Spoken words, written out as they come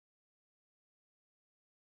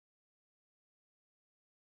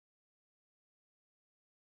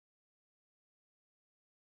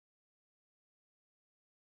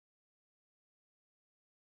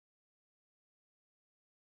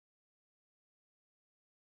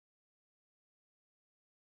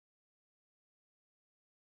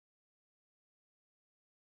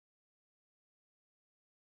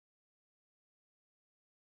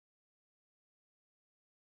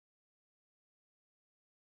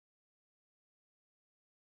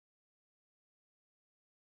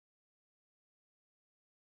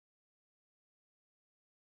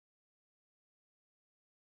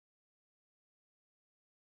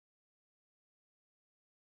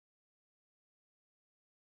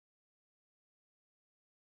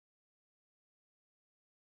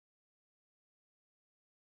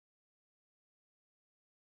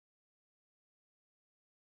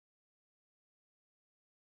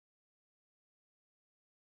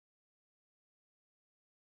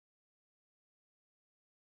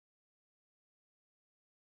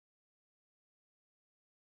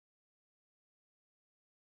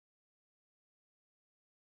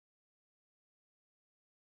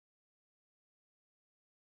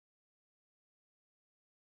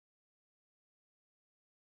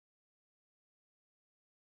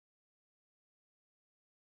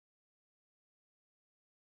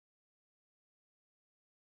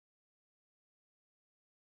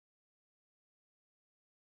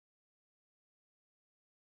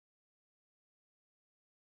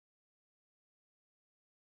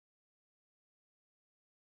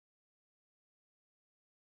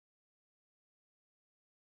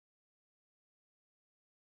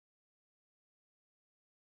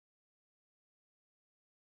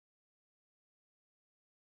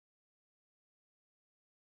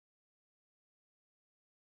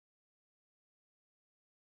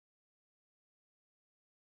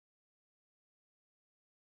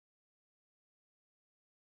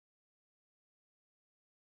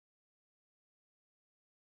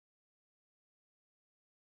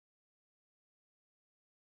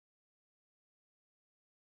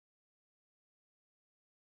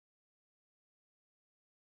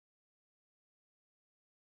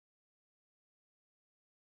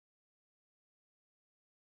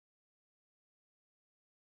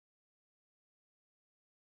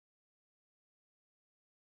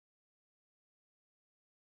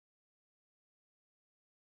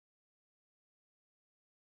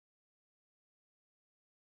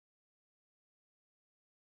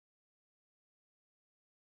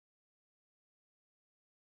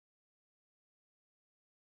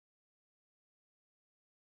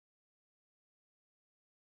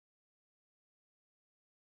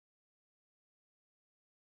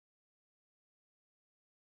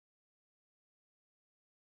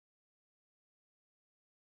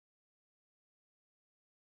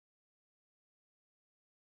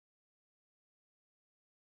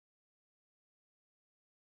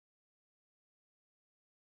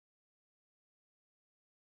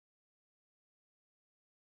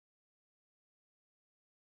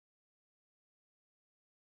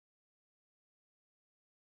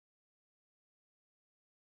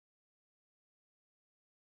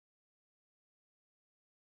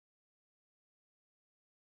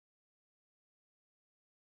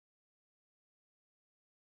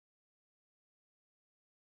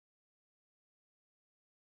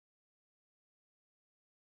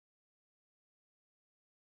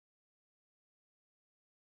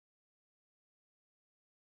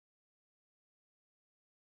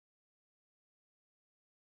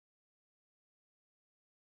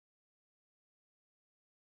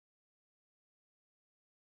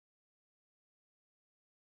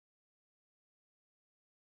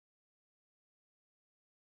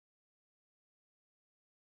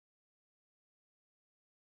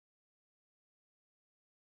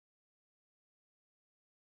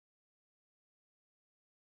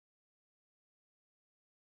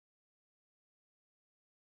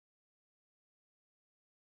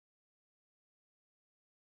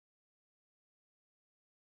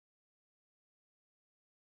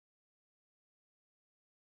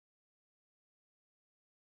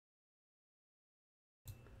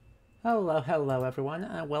Hello everyone,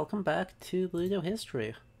 and welcome back to Ludo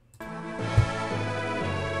History.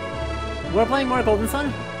 We're playing more Golden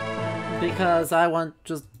Sun, because I want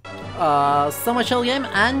just somewhat chill game,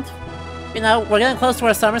 and, you know, we're getting close to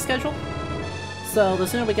our summer schedule, so the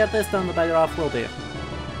sooner we get this done, the better off we'll be.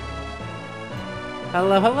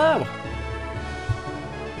 Hello!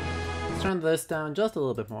 Let's turn this down just a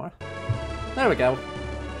little bit more. There we go.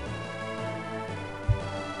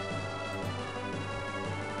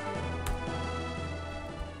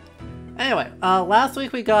 Anyway, last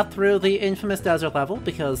week we got through the infamous desert level,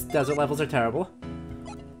 because desert levels are terrible.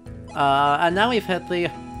 And now we've hit the...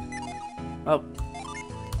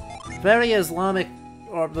 very Islamic,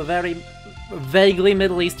 or the very vaguely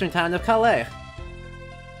Middle Eastern town of Calais.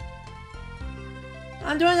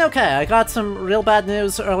 I'm doing okay. I got some real bad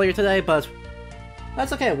news earlier today, but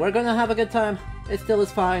that's okay. We're gonna have a good time. It still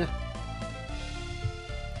is fine.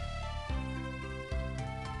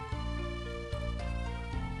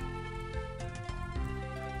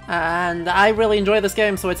 And I really enjoy this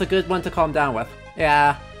game, so it's a good one to calm down with.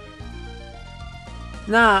 Yeah.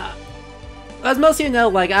 Nah, as most of you know,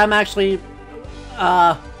 like, I'm actually,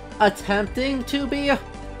 attempting to be a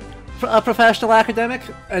professional academic,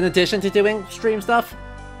 in addition to doing stream stuff.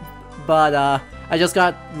 But, I just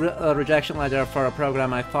got a rejection letter for a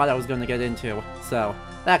program I thought I was going to get into, so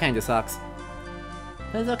that kinda sucks.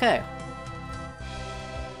 It's okay.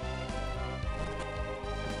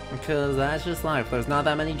 Because that's just life. There's not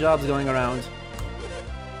that many jobs going around.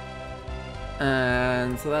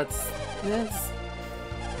 And so that's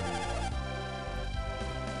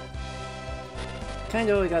kind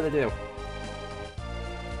of what we gotta do.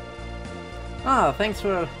 Oh, thanks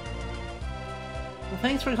for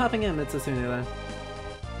hopping in, Mitsusune, then.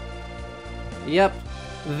 Yep,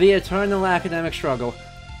 the eternal academic struggle.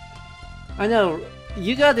 I know,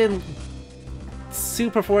 you got in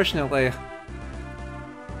super fortunately.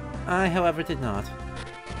 I, however, did not.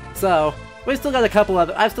 So, I've still got a couple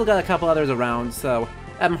others around, so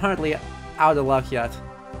I'm hardly out of luck yet.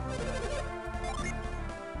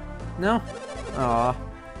 No? Aw.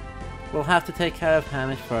 We'll have to take care of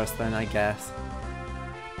Hamish first then, I guess.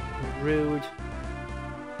 Rude.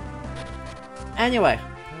 Anyway.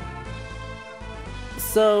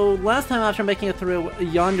 So, last time after making it through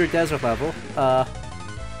yonder desert level,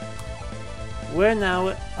 we're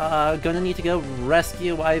now, gonna need to go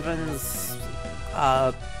rescue Ivan's,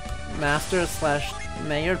 master slash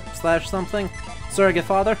mayor slash something? Surrogate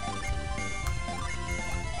father?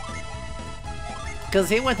 Because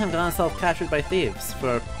he went and got himself captured by thieves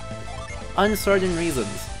for uncertain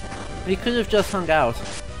reasons. He could have just hung out.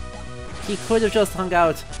 He could have just hung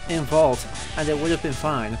out in Vault, and it would have been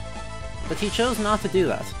fine. But he chose not to do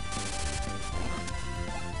that.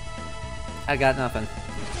 I got nothing.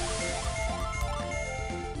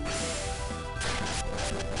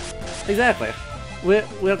 Exactly.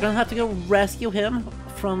 We're gonna have to go rescue him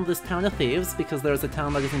from this town of thieves, because there's a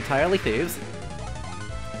town that is entirely thieves.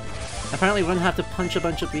 Apparently we're gonna have to punch a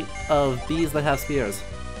bunch of bees that have spears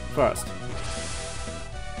first.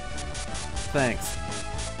 Thanks.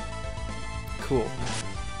 Cool.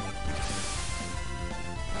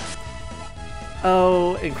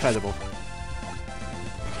 Oh, incredible.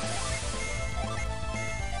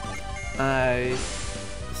 I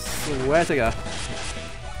swear to God.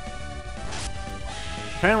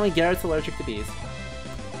 Apparently Garrett's allergic to bees.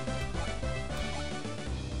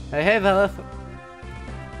 Hey Velith!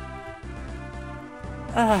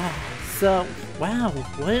 So, wow,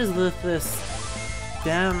 what is this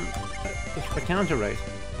damn counter rate?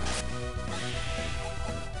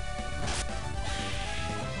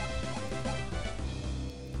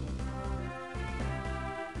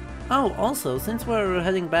 Oh, also, since we're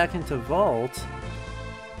heading back into Vault,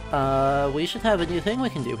 we should have a new thing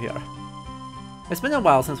we can do here. It's been a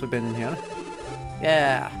while since we've been in here.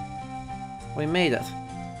 Yeah. We made it.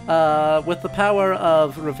 With the power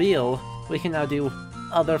of Reveal, we can now do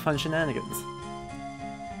other fun shenanigans.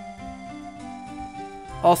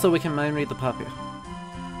 Also, we can mind read the puppy.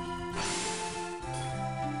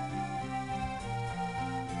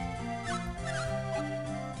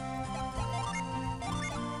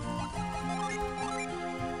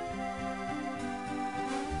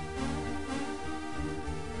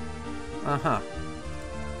 Uh-huh.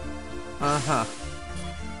 Uh-huh.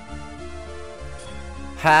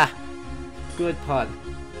 Ha! Good pun.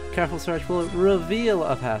 Careful search will reveal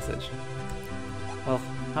a passage. Well,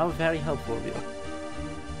 how very helpful of you.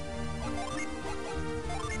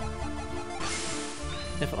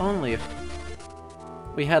 If only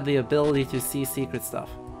we had the ability to see secret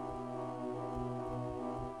stuff.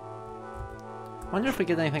 Wonder if we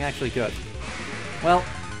get anything actually good. Well,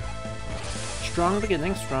 Strong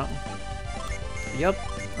beginning, strong. Yep.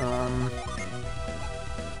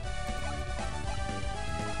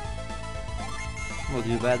 We'll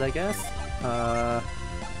do that, I guess.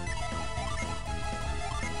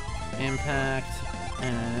 Impact,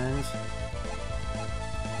 and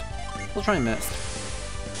we'll try Mist.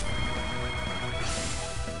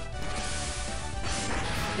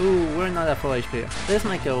 Ooh, we're not at full HP. This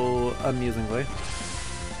might go amusingly.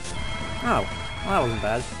 Oh, well, that wasn't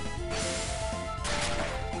bad.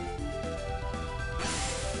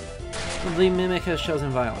 The Mimic has chosen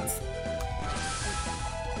violence.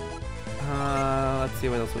 Let's see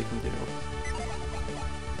what else we can do.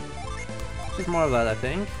 Just more of that, I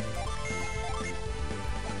think.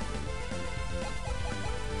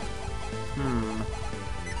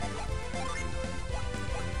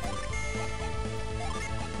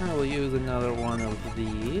 And we'll use another one of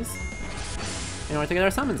these in order to get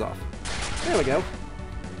our summons off. There we go.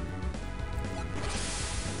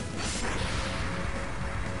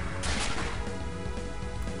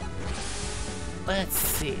 Let's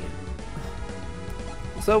see.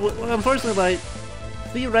 So, unfortunately, like,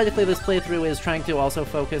 theoretically this playthrough is trying to also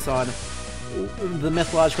focus on the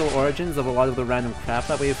mythological origins of a lot of the random crap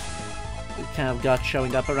that we've kind of got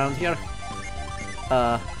showing up around here.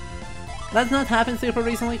 That's not happened super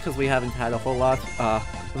recently, because we haven't had a whole lot.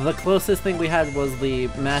 The closest thing we had was the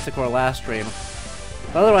Manticore last stream.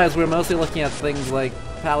 But otherwise, we're mostly looking at things like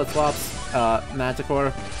palette swaps,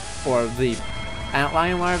 Manticore, or the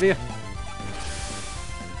Antlion larvae.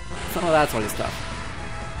 Some of that sort of stuff.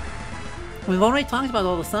 We've already talked about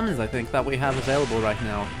all the summons, I think, that we have available right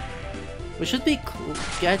now. We should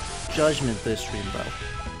get Judgment this stream, though.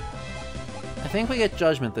 I think we get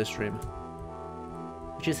Judgment this stream,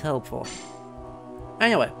 which is helpful.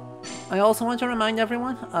 Anyway, I also want to remind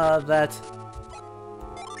everyone that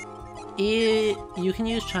you can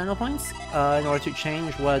use channel points in order to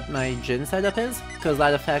change what my Jin setup is, because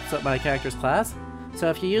that affects my character's class. So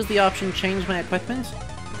if you use the option Change My Equipment,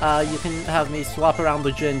 you can have me swap around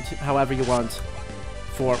the Jin however you want,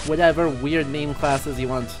 for whatever weird meme classes you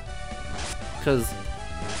want. Because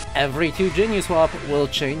every 2 Jin you swap will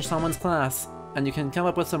change someone's class, and you can come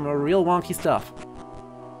up with some real wonky stuff.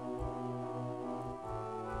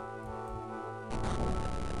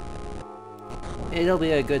 It'll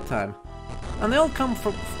be a good time. And they'll come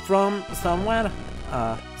from somewhere,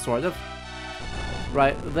 sort of.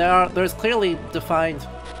 Right, there's clearly defined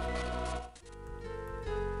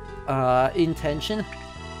intention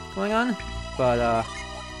going on, but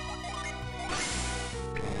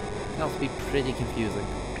that'll be pretty confusing.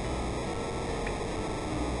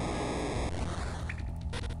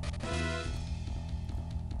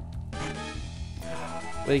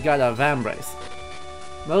 We got a Vambrace.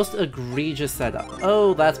 Most egregious setup.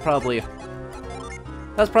 Oh, that's probably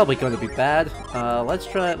going to be bad. Let's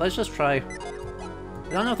just try. I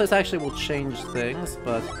don't know if this actually will change things,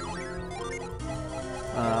 but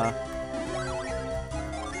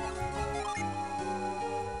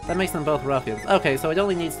that makes them both ruffians. Okay, so it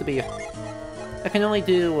only needs to be. I can only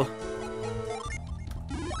do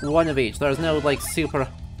one of each. There's no like super.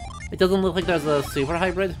 It doesn't look like there's a super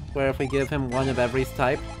hybrid where if we give him one of every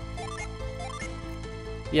type.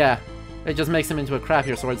 Yeah, it just makes him into a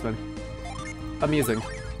crappier swordsman. Amusing.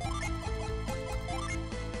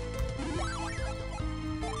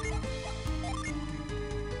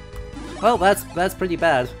 Well, that's pretty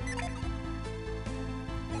bad.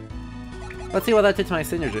 Let's see what that did to my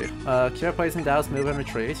synergy. Cure, Poison, Douse, Move, and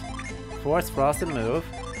Retreat. Force, Frost, and Move.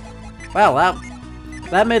 Wow,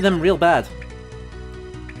 that made them real bad.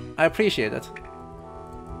 I appreciate it.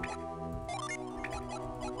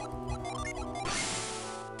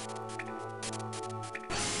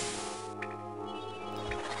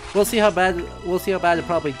 We'll see how bad it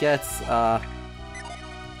probably gets,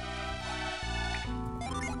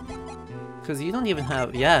 because you don't even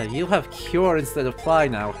have, yeah, you have Cure instead of Ply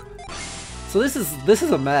now. So this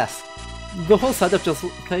is a mess. The whole setup just,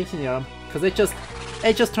 thank you, Niram, because it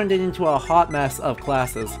just turned it into a hot mess of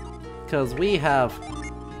classes. Because we have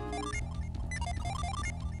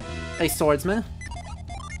a swordsman,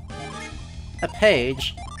 a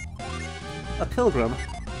page, a pilgrim,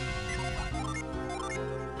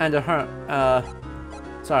 and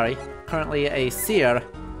currently a seer.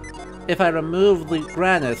 If I remove the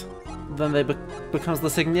granite, then they becomes the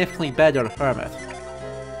significantly better hermit.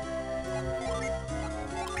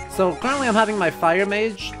 So currently I'm having my fire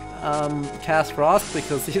mage cast Frost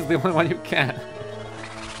because he's the only one who can.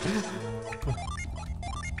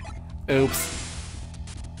 Oops.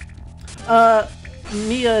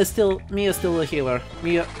 Mia is still a healer.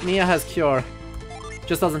 Mia has Cure,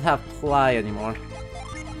 just doesn't have Ply anymore.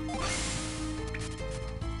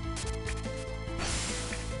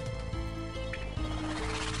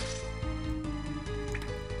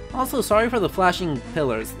 Also, sorry for the flashing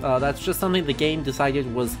pillars. That's just something the game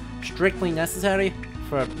decided was strictly necessary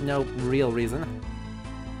for no real reason.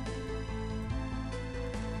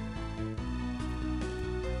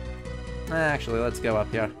 Actually, let's go up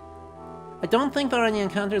here. I don't think there are any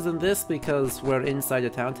encounters in this because we're inside the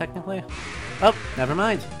town, technically. Oh, never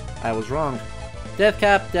mind. I was wrong.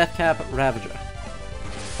 Deathcap, Ravager.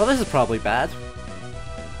 Well, this is probably bad.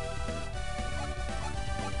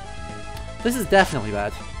 This is definitely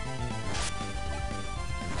bad.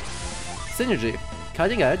 Synergy,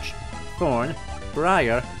 Cutting Edge, Thorn,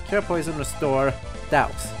 Briar, Cure Poison, Restore,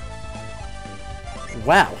 Douse.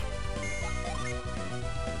 Wow.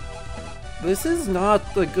 This is not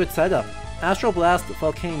a good setup. Astral Blast,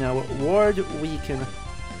 Volcano, Ward, Weaken,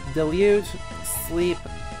 Delude, Sleep,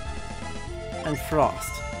 and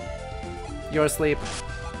Frost. You're asleep.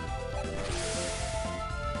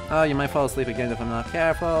 Oh, you might fall asleep again if I'm not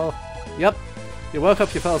careful. Yep, you woke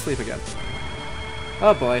up, you fell asleep again.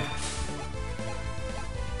 Oh boy.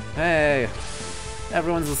 Hey,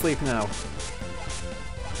 everyone's asleep now.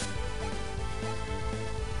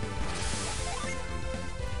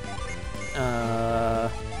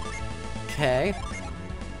 Okay.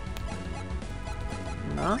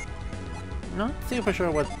 Not super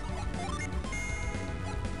sure what...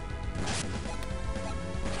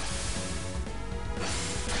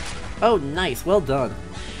 Oh, nice, well done.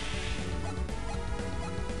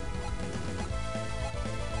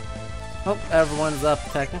 Oh, everyone's up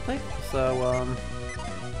technically, so,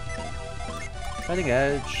 Cutting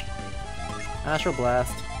Edge, Astral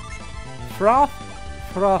Blast, Froth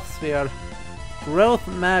Sphere, Growth,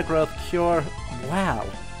 Mag Growth, Cure. Wow.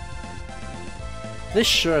 This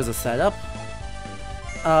sure is a setup.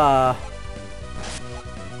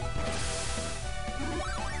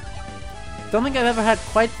 Don't think I've ever had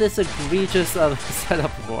quite this egregious of a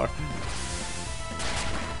setup before.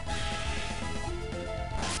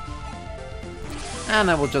 And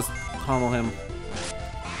then we'll just pummel him.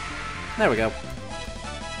 There we go.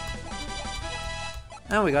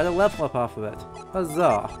 And we got a level up off of it.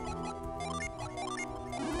 Huzzah!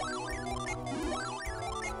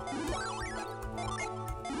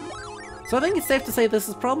 So I think it's safe to say this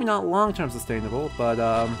is probably not long-term sustainable, but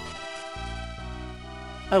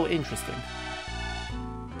oh, interesting.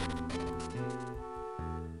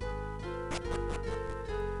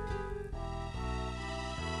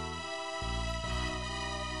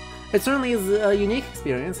 It certainly is a unique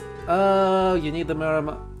experience. Oh, you need the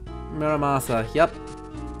Muramasa. Yep.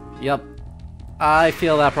 I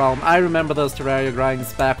feel that problem. I remember those Terraria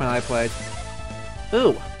grinds back when I played.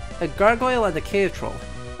 Ooh, a gargoyle and a cave troll.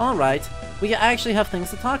 Alright, we actually have things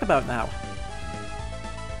to talk about now.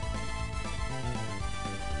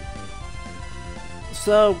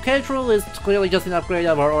 So, cave troll is clearly just an upgrade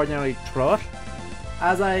of our ordinary troll.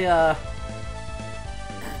 As I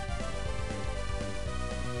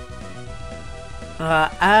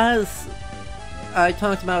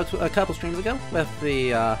talked about a couple streams ago with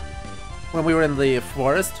the, when we were in the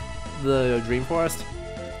forest, the Dream Forest,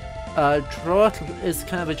 Troll is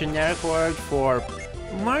kind of a generic word for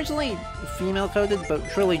marginally female-coded, but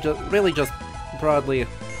really just broadly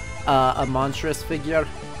a monstrous figure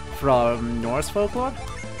from Norse folklore.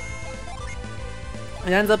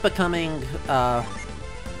 It ends up becoming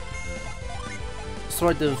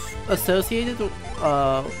sort of associated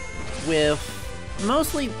with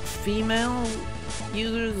mostly female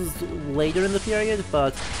users later in the period,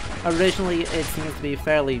 but originally it seems to be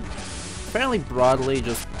fairly broadly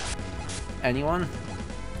just anyone.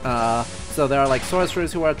 So there are like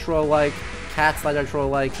sorcerers who are troll-like, cats that are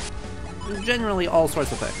troll-like, generally all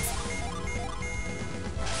sorts of things.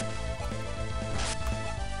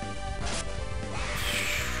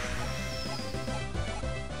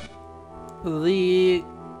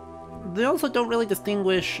 They also don't really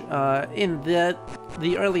distinguish in the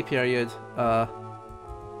early period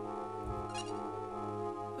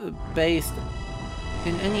based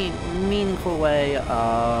in any meaningful way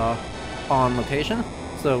on location.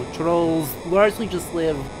 So trolls largely just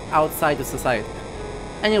live outside of society.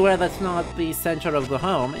 Anywhere that's not the center of the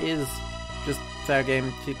home is just fair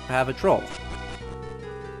game to have a troll.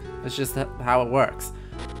 It's just how it works.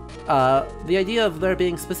 The idea of there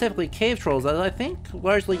being specifically cave trolls is, I think,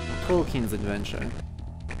 largely Tolkien's invention.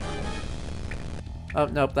 Oh,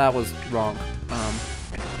 nope, that was wrong.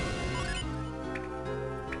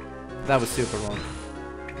 That was super wrong.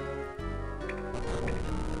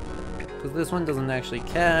 Because this one doesn't actually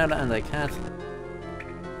care, and I can't.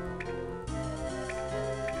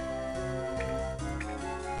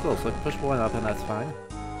 Cool, so I push one up and that's fine.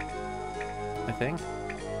 I think.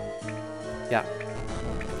 Yeah.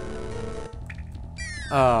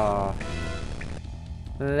 Oh.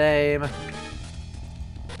 Lame.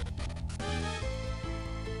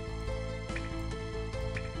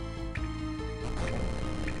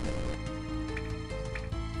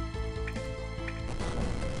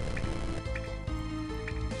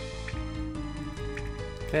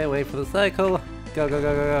 Okay, wait for the cycle. Go, go,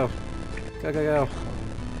 go, go, go. Go, go, go.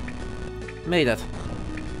 Made it.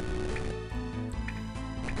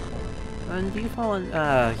 And you fall in...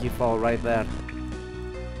 you fall right there.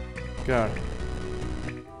 Go.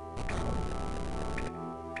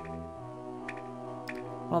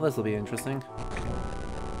 Well, this'll be interesting.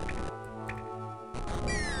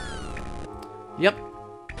 Yep.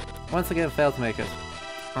 Once again, failed to make it.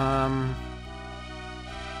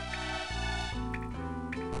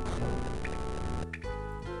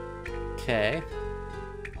 Okay.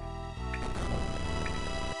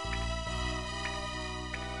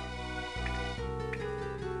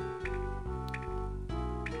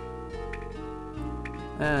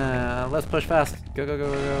 Let's push fast. Go, go,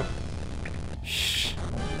 go, go, go. Shh.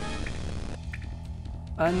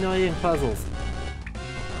 Annoying puzzles.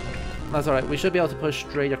 That's alright, we should be able to push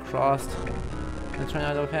straight across and turn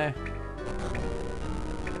out okay.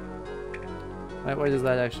 Right, where does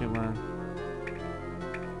that actually land?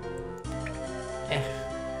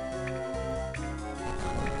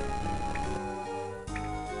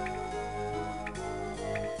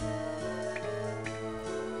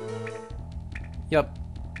 Yep.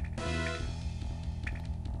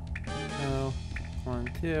 Go.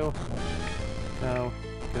 1, 2. Go.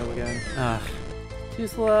 Go again. Ah. Too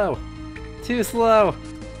slow. Too slow.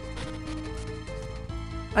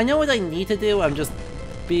 I know what I need to do, I'm just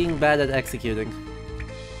being bad at executing.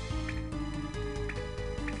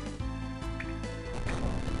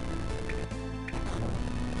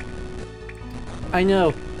 I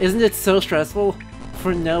know. Isn't it so stressful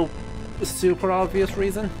for no super obvious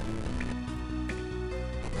reason?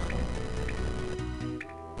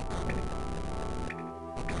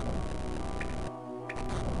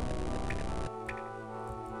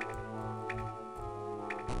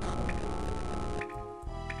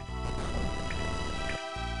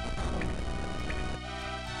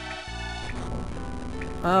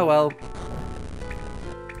 Oh well.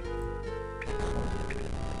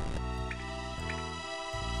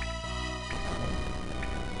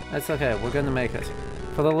 That's okay, we're gonna make it.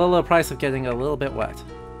 For the low price of getting a little bit wet.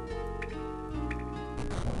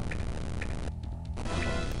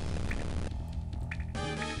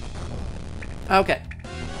 Okay.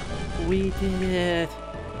 We did it.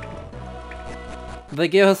 They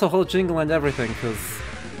gave us a whole jingle and everything, because...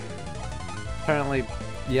 apparently...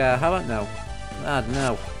 yeah, how about no? Ah,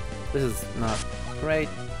 no. This is not great.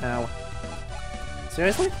 Ow.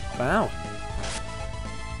 Seriously? Wow.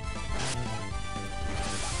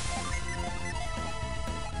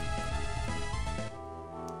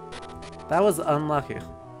 That was unlucky.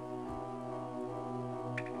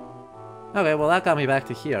 Okay, well that got me back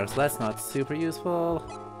to here, so that's not super useful.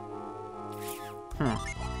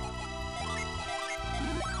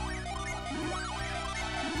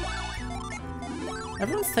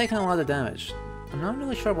 Everyone's taking a lot of damage. I'm not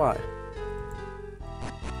really sure why.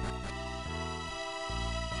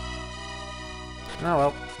 Oh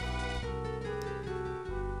well.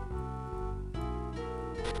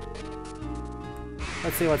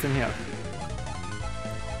 Let's see what's in here.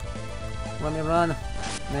 Let me run.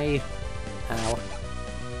 Me. Ow.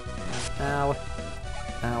 Ow.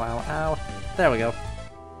 Ow, ow, ow. There we go.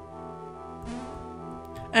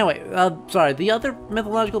 Anyway, sorry, the other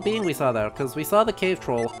mythological being we saw there, because we saw the cave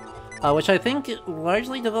troll, which I think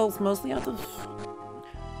largely develops mostly out of...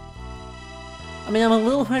 I mean, I'm a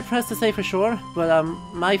little hard-pressed to say for sure, but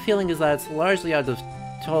my feeling is that it's largely out of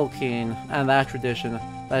Tolkien and that tradition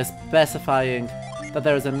that is specifying that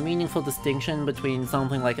there is a meaningful distinction between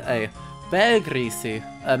something like a Bergrisi,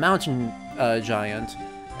 a mountain giant,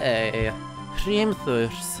 a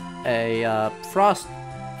Hrimthurs, a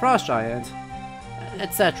frost giant,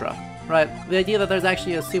 etc. Right? The idea that there's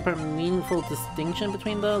actually a super meaningful distinction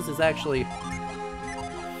between those is actually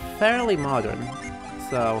fairly modern.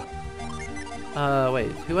 So,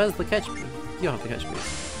 wait, who has the catch? You don't have the catch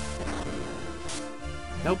piece.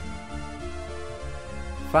 Nope.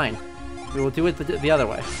 Fine. We will do it the other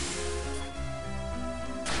way.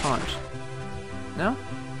 Punch. No?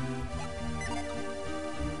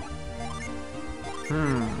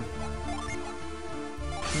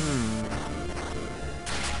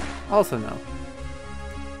 Also no.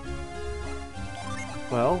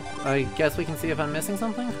 Well, I guess we can see if I'm missing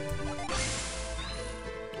something?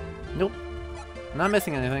 Nope. Not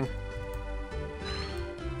missing anything.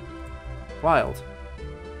 Wild.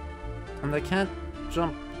 And I can't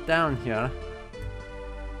jump down here.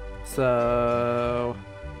 So...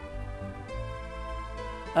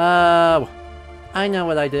 Oh, I know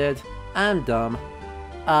what I did. I'm dumb.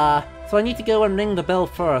 So I need to go and ring the bell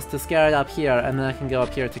first to scare it up here, and then I can go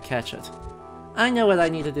up here to catch it. I know what I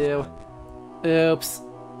need to do. Oops.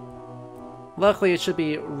 Luckily, it should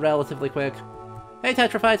be relatively quick. Hey,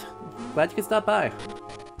 Tetraphyte! Glad you could stop by.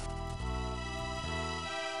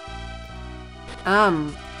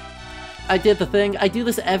 I did the thing. I do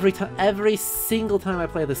this every single time I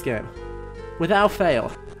play this game. Without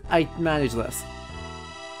fail, I manage this.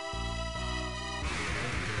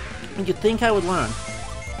 You'd think I would learn.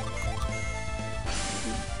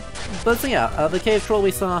 But so yeah, the cave troll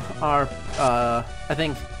we saw are, I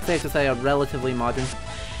think, safe to say, a relatively modern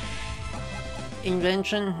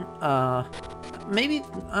invention. Maybe,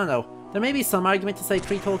 I don't know, there may be some argument to say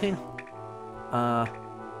pre-Tolkien.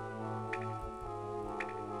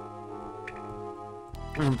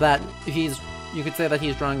 That you could say that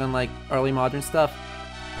he's drawing on, like, early modern stuff,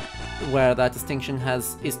 where that distinction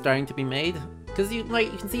is starting to be made. Because you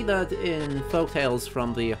can see that in folktales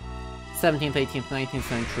from the 17th, 18th, 19th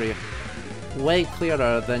century way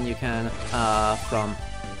clearer than you can from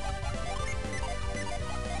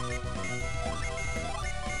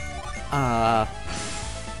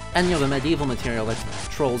any of the medieval material that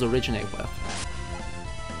trolls originate with.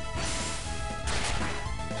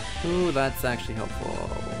 Ooh, that's actually helpful.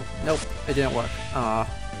 Nope, it didn't work.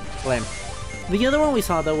 Lame. The other one we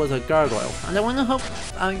saw though was a gargoyle, and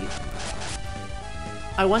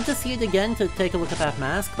I want to see it again to take a look at that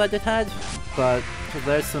mask that it had, but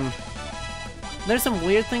there's some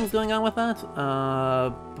weird things going on with that.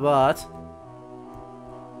 But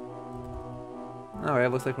alright, it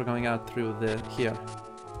looks like we're going out through here.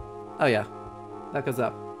 Oh yeah, that goes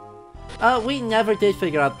up. We never did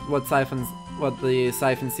figure out what the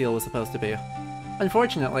siphon seal was supposed to be.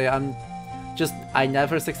 Unfortunately, I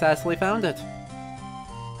never successfully found it.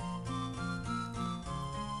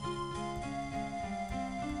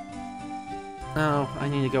 Oh, I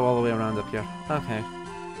need to go all the way around up here. Okay.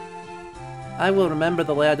 I will remember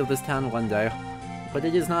the layout of this town one day, but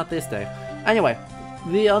it is not this day. Anyway,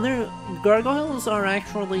 the other gargoyles are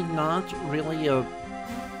actually not really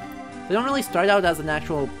they don't really start out as an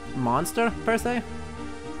actual monster, per se.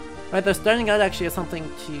 Right, they're starting out actually as something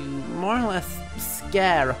to more or less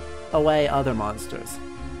scare away other monsters.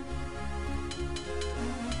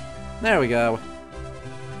 There we go.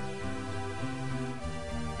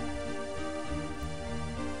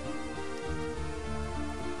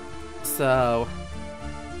 So...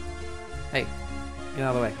 Hey, get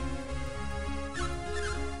out of the way.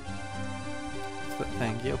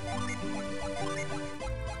 Thank you.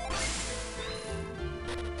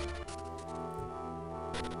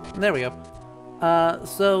 There we go.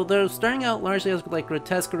 So they're starting out largely as like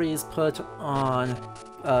grotesqueries put on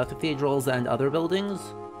cathedrals and other buildings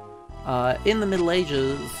in the Middle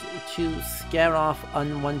Ages to scare off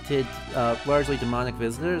unwanted, largely demonic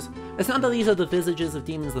visitors. It's not that these are the visages of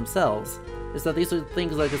demons themselves, it's that these are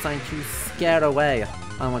things that are designed to scare away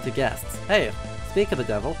unwanted guests. Hey, speak of the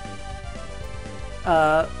devil.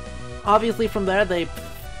 Obviously from there they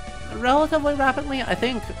relatively rapidly, I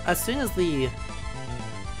think as soon as the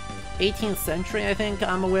 18th century, I think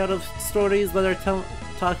I'm aware of stories that are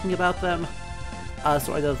talking about them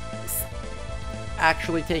sort of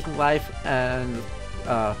actually taking life and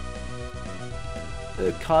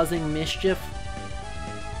causing mischief.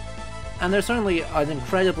 And they're certainly an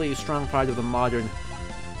incredibly strong part of the modern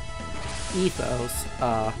ethos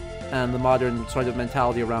and the modern sort of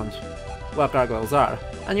mentality around what gargoyles are.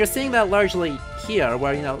 And you're seeing that largely here,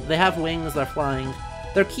 where, you know, they have wings, they're flying.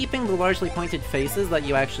 They're keeping the largely pointed faces that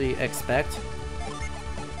you actually expect.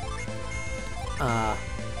 But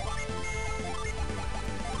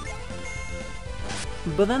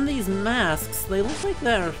then these masks, they look like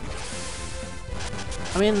they're...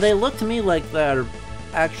 I mean, they look to me like they're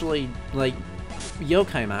actually, like,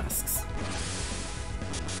 yokai masks.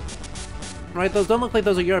 Right, those don't look like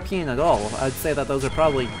those are European at all. I'd say that those are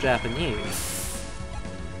probably Japanese.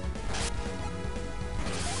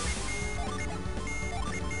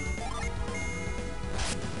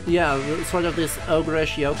 Yeah, sort of this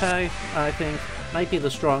ogreish yokai, I think, might be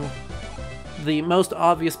the most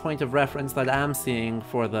obvious point of reference that I'm seeing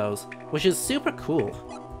for those, which is super cool,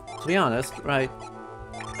 to be honest, right?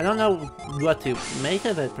 I don't know what to make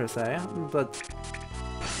of it per se, but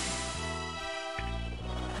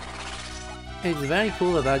it's very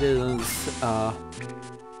cool that that is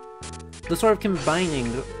the sort of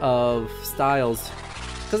combining of styles,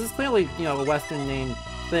 because it's clearly, you know, a Western named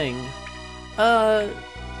thing.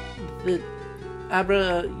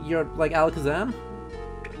 You're like Alakazam?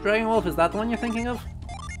 Dragon Wolf, is that the one you're thinking of?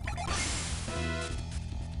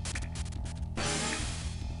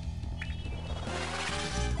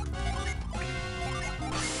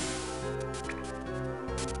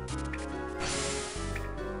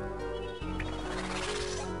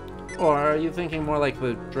 Or are you thinking more like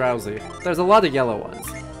the Drowsy? There's a lot of yellow ones.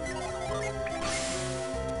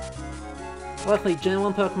 Luckily, Gen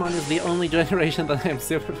 1 Pokemon is the only generation that I'm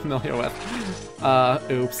super familiar with.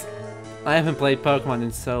 Oops. I haven't played Pokemon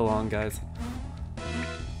in so long, guys.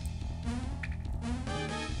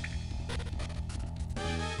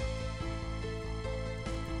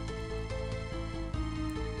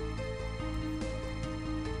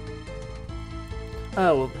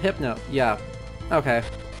 Oh, Hypno. Yeah. Okay.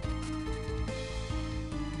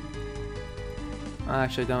 I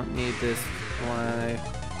actually don't need this one.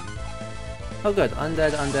 Oh good,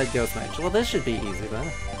 Undead Ghost Mage. Well, this should be easy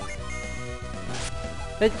then.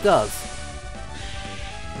 It does.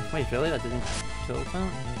 Wait, really? That didn't kill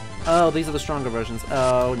them? Oh, these are the stronger versions.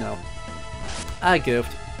 Oh no. I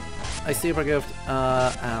goofed. I super goofed.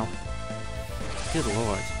 Ow. Good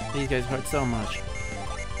lord. These guys hurt so much.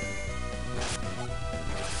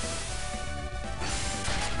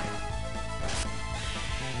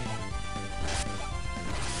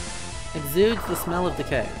 Exudes the smell of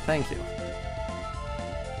decay. Thank you.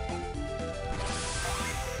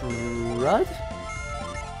 Rud?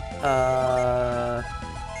 I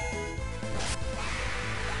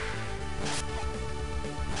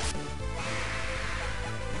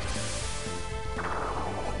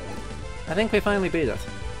think we finally beat it.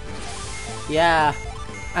 Yeah,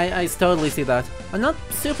 I totally see that. I'm not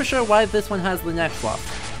super sure why this one has the neck flop,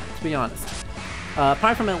 to be honest.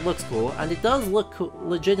 Apart from it looks cool, and it does look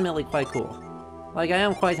legitimately quite cool. Like, I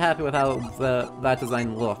am quite happy with how that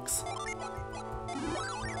design looks.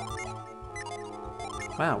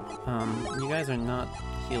 Wow, you guys are not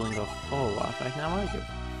healing a whole lot right now, are you?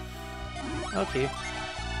 Okay.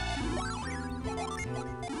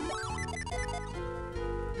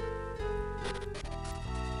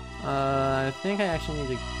 I think I actually need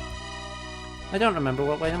to... I don't remember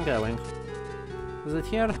what way I'm going. Is it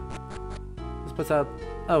here? This puts out...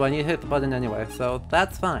 Oh, I need to hit the button anyway, so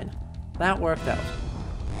that's fine. That worked out.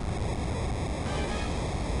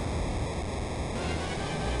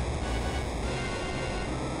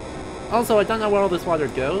 Also, I don't know where all this water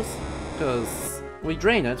goes, because we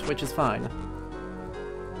drain it, which is fine.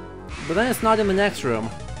 But then it's not in the next room.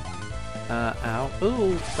 Ow.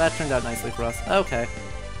 Ooh, that turned out nicely for us. Okay.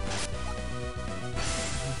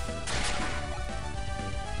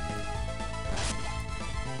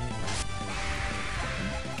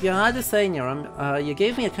 Gotta say, Niram, you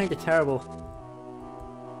gave me a kind of terrible...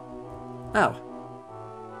 Oh.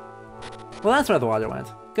 Well, that's where the water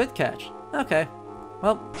went. Good catch. Okay.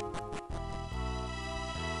 Well...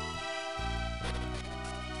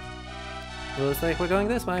 Looks like we're going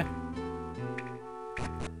this way.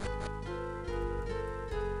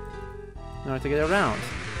 In order to get around.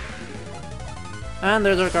 And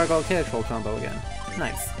there's our Gargoyle Kickful combo again.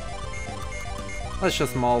 Nice. Let's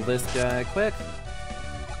just maul this guy quick.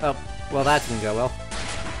 Oh, well that didn't go well.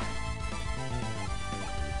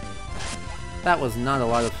 That was not a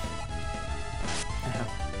lot of...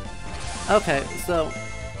 Okay, so...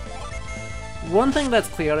 One thing that's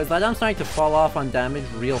clear is that I'm starting to fall off on damage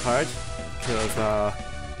real hard. Because,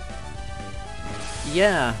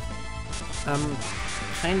 yeah, I'm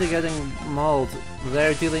kinda getting mauled.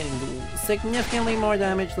 They're dealing significantly more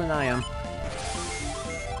damage than I am.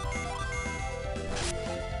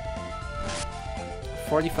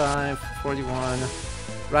 $45,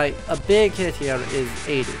 $41. Right, a big hit here is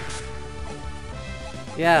 80.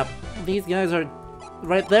 Yeah, these guys are...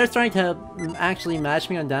 Right, they're starting to actually match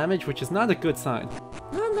me on damage, which is not a good sign.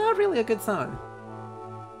 No, not really a good sign.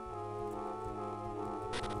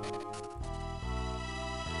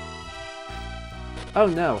 Oh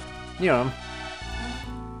no, Niram.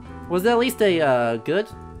 Was it at least a good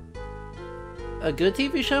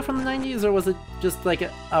TV show from the 90s, or was it just like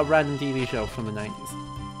a random TV show from the 90s?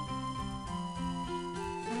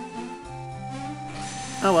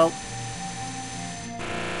 Oh well.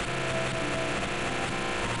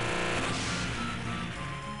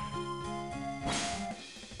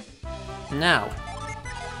 Now,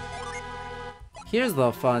 here's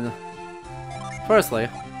the fun. Firstly,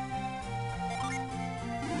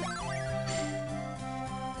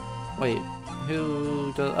 wait,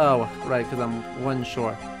 who does... Oh, right, because I'm one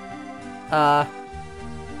short.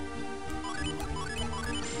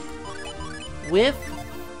 With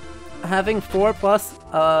having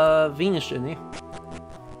 4+ Venus Shiny.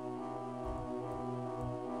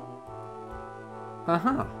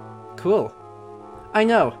 Uh-huh. Cool. I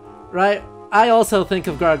know, right? I also think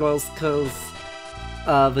of Gargoyles because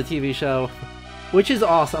the TV show, which is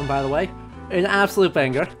awesome, by the way. An absolute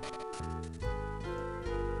banger.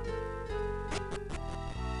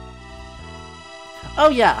 Oh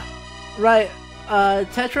yeah, right,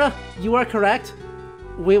 Tetra, you are correct.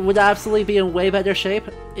 We would absolutely be in way better shape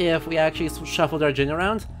if we actually shuffled our Jin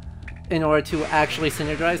around in order to actually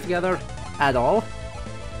synergize together at all.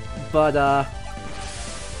 But, ow,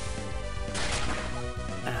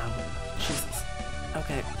 Jesus.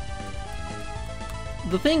 Okay.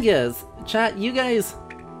 The thing is, chat, you guys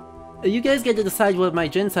get to decide what my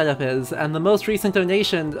Jin setup is, and the most recent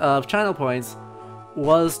donation of channel points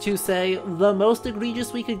was to say the most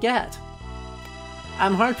egregious we could get.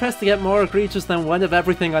 I'm hard-pressed to get more egregious than one of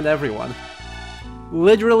everything on everyone.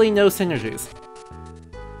 Literally no synergies.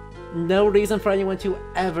 No reason for anyone to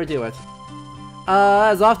ever do it.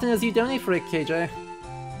 As often as you donate for it, KJ.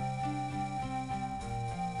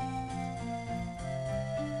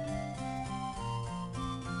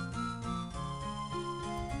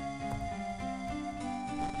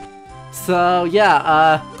 So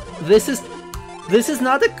yeah, this is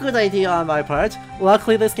not a good idea on my part.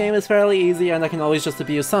 Luckily this game is fairly easy and I can always just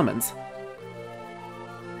abuse summons.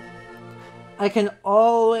 I can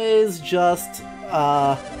always just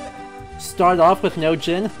start off with no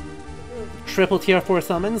Jin, triple tier 4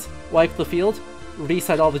 summons, wipe the field,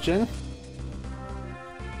 reset all the Jin.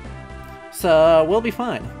 So we'll be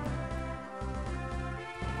fine.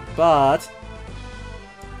 But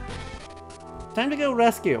time to go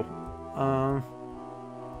rescue.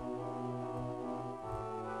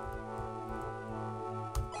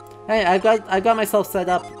 Hey, I've got myself set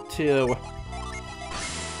up to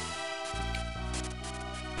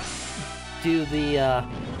do the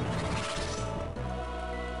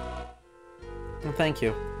thank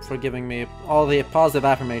you for giving me all the positive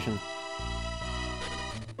affirmation.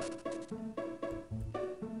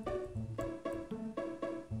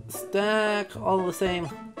 Stack all the same.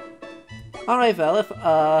 Alright, Velith,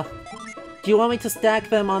 do you want me to stack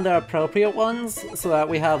them on their appropriate ones so that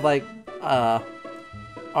we have like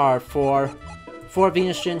our four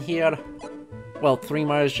Venus Jin here, well, 3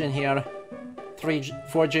 Mars Jin here,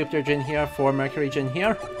 4 Jupiter Jin here, 4 Mercury Jin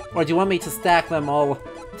here, or do you want me to stack them all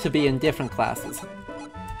to be in different classes?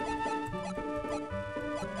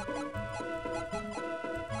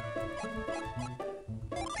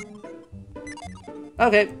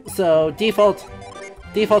 Okay, so default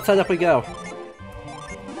setup we go.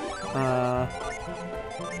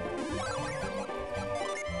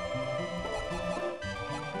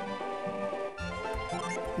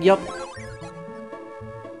 Yup.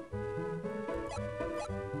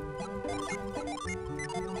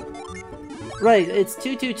 Right, it's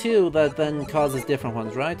 222 that then causes different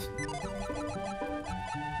ones, right?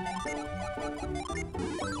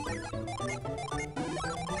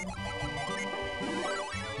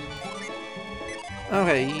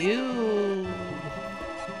 Okay, you...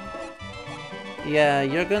 Yeah,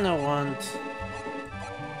 you're gonna want...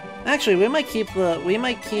 Actually, we might keep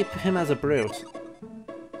him as a brute.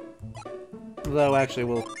 Though, actually,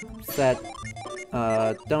 we'll set,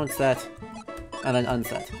 don't set, and then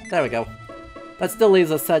unset. There we go. That still leaves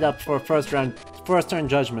us set up for first turn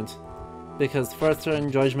judgment, because first turn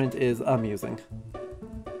judgment is amusing.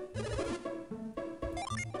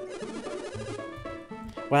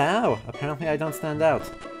 Wow, apparently I don't stand out.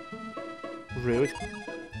 Rude.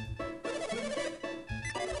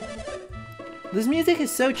 This music is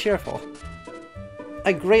so cheerful.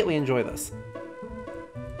 I greatly enjoy this.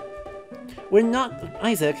 We're not...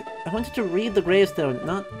 Isaac, I wanted to read the gravestone,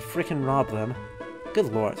 not frickin' rob them.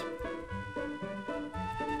 Good lord.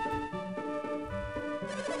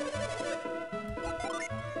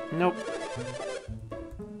 Nope.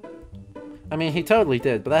 I mean, he totally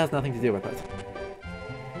did, but that has nothing to do with it.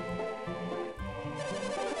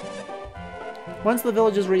 Once the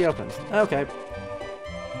village is reopened. Okay.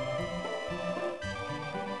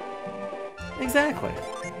 Exactly.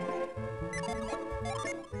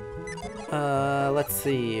 Let's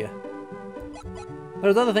see.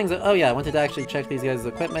 There's other things that... Oh yeah, I wanted to actually check these guys'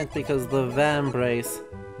 equipment because the Vambrace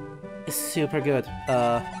is super good.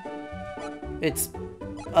 It's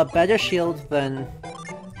a better shield than,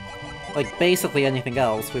 like, basically anything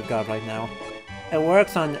else we've got right now. It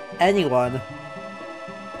works on anyone,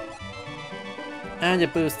 and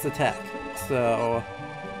it boosts attack, so...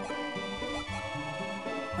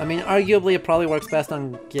 I mean, arguably it probably works best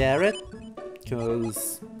on Garrett,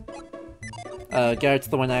 because Garrett's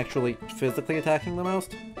the one actually physically attacking the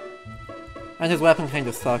most. And his weapon kind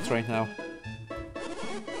of sucks right now.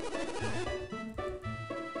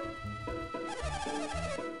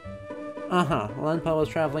 Uh-huh. Lenpa was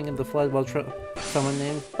traveling in the flood while someone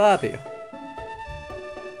named Bobby.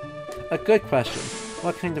 A good question.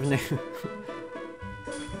 What kind of name?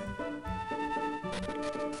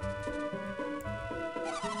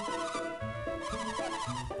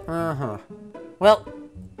 Uh-huh. Well,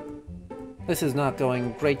 this is not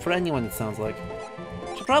going great for anyone, it sounds like.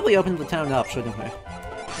 Should probably open the town up, shouldn't we?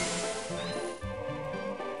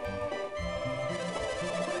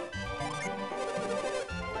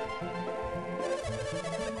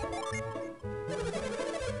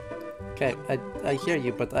 Okay, I hear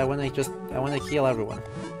you, but I wanna heal everyone.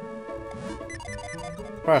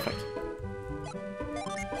 Perfect.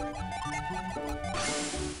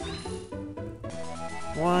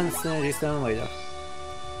 One synergy stone later.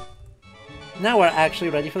 Now we're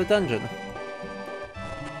actually ready for the dungeon.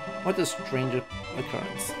 What a strange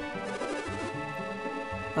occurrence.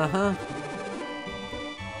 Uh-huh.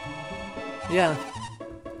 Yeah.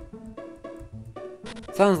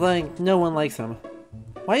 Sounds like no one likes him.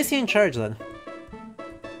 Why is he in charge then?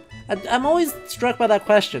 I'm always struck by that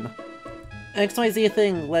question. An XYZ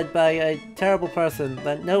thing led by a terrible person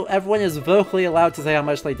that everyone is vocally allowed to say how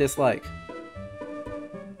much they dislike.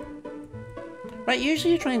 Right,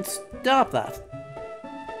 usually you try and stop that.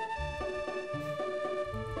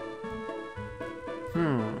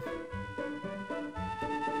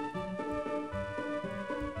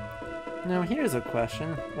 Now here's a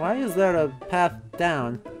question. Why is there a path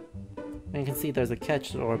down? You can see there's a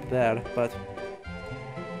catch orb there, but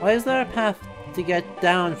why is there a path to get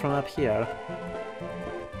down from up here?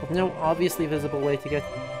 With no obviously visible way to get...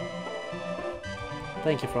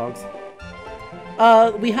 Thank you, frogs.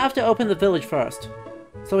 We have to open the village first.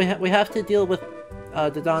 So we have to deal with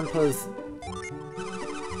Dodonpa's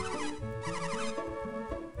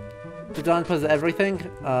everything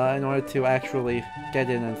in order to actually get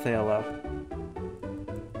in and say hello.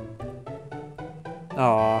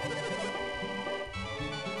 Aww.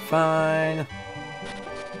 Fine.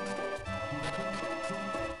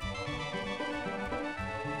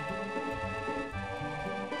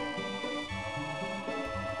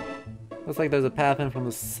 Looks like there's a path in from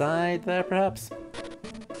the side there, perhaps?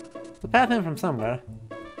 There's a path in from somewhere.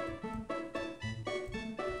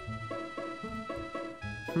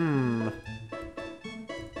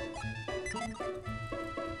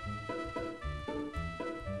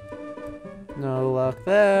 No luck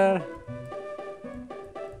there.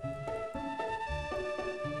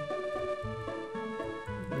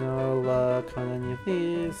 No luck on any of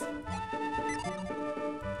these.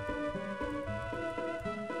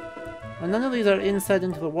 And none of these are inside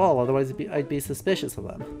into the wall, otherwise I'd be suspicious of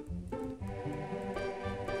them.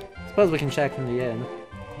 Suppose we can check in the inn.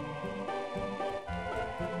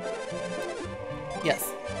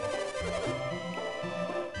 Yes.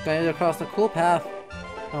 Guided across the cool path.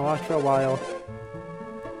 I walked for a while.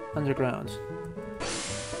 Underground.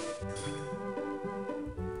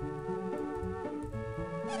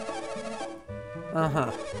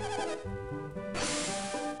 Uh-huh.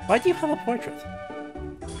 Why do you have a portrait?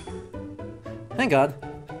 Thank God.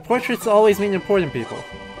 Portraits always mean important people.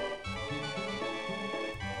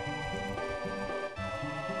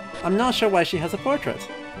 I'm not sure why she has a portrait.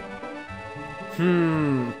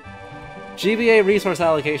 GBA resource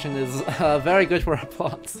allocation is very good for our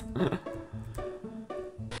plots.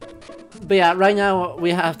 But yeah, right now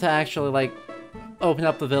we have to actually, like, open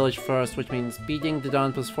up the village first, which means beating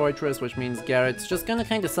Dodonpa's fortress, which means Garrett's just gonna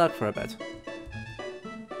kinda suck for a bit.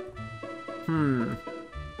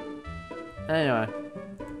 Anyway.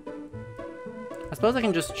 I suppose I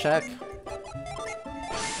can just check.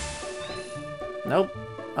 Nope.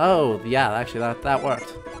 Oh, yeah, actually that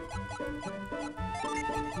worked.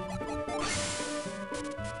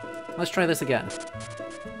 Let's try this again.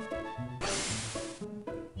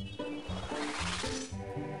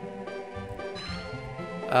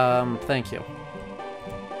 Thank you.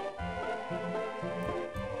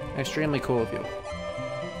 Extremely cool of you.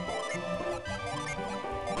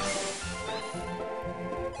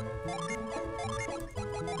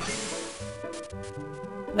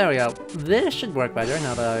 There we go. This should work better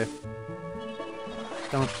now that I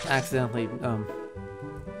don't accidentally,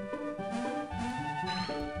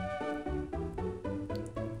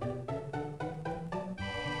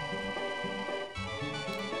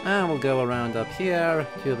 And we'll go around up here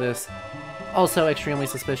to this also extremely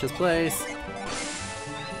suspicious place.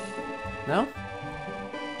 No?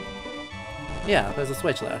 Yeah, there's a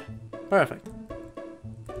switch there. Perfect.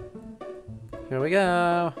 Here we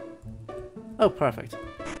go. Oh, perfect.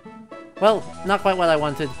 Well, not quite what I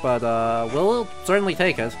wanted, but we'll certainly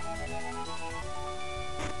take it.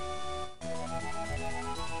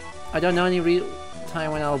 I don't know any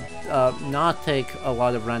time when I'll not take a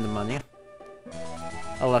lot of random money.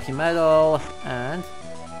 A lucky medal, and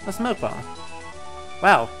a smoke bomb.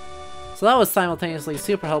 Wow. So that was simultaneously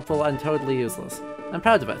super helpful and totally useless. I'm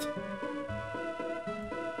proud of it.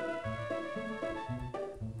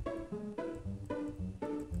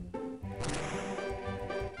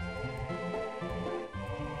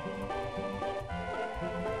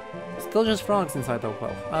 Still just frogs inside the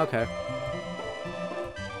well. Okay.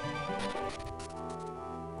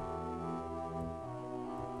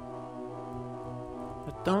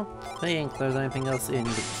 I don't think there's anything else in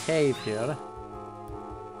the cave here.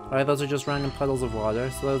 Alright, those are just random puddles of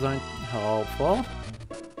water, so those aren't helpful.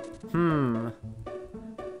 I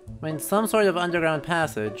mean, some sort of underground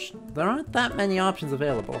passage. There aren't that many options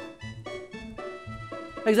available.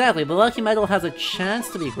 Exactly, the lucky medal has a chance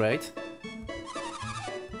to be great.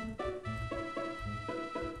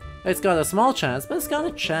 It's got a small chance, but it's got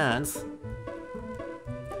a chance.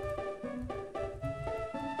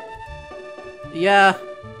 Yeah,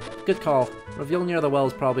 good call. Reveal near the well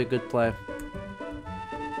is probably a good play.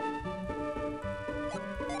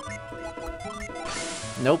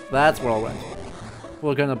 Nope, that's Whirlwind.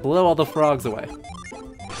 We're gonna blow all the frogs away.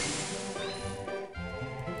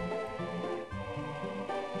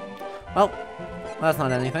 Well, that's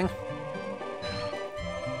not anything.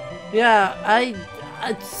 Yeah, I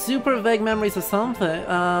super vague memories of something.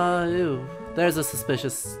 Ew. There's a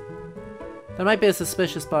suspicious... There might be a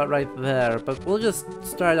suspicious spot right there, but we'll just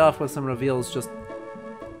start off with some reveals just...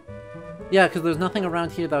 Yeah, because there's nothing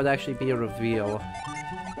around here that would actually be a reveal.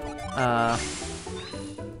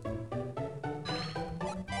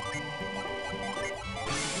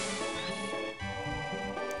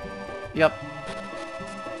 Yep.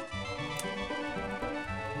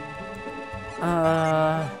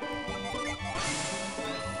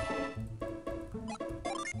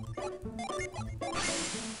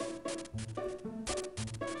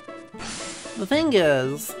 The thing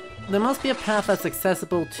is, there must be a path that's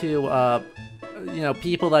accessible to, you know,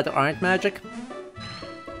 people that aren't magic.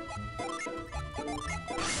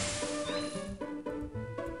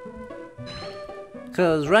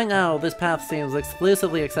 Because right now, this path seems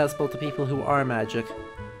exclusively accessible to people who are magic.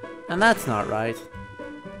 And that's not right.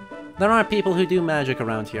 There aren't people who do magic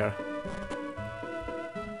around here.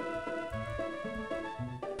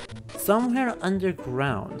 Somewhere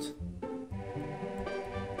underground.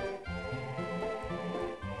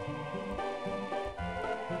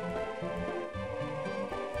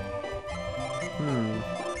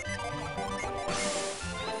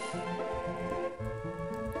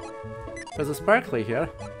 There's a sparkly here.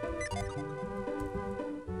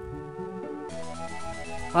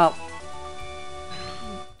 Well,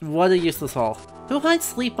 what a useless haul. Who hides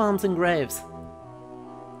sleep bombs in graves?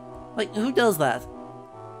 Like, who does that?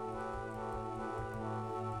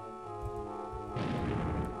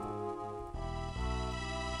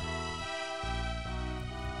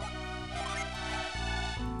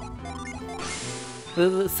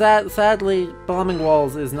 Sadly, bombing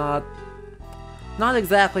walls is not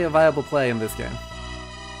exactly a viable play in this game.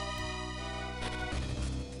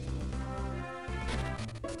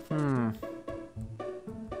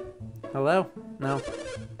 Hello? No.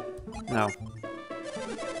 No.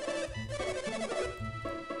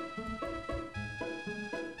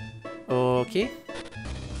 Okay.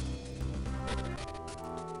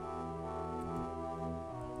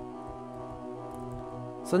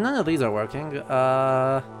 So none of these are working,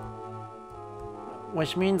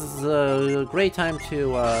 which means a great time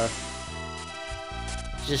to,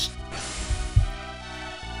 just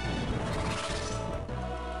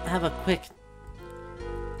have a quick...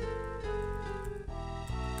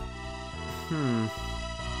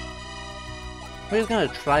 We're just gonna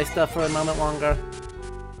try stuff for a moment longer,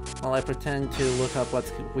 while I pretend to look up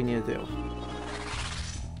what we need to do.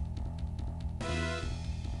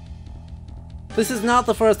 This is not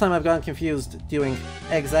the first time I've gotten confused doing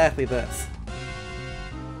exactly this.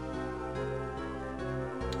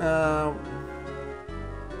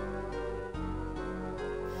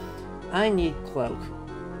 I need cloak.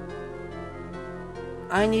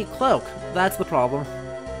 I need cloak. That's the problem.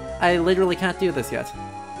 I literally can't do this yet.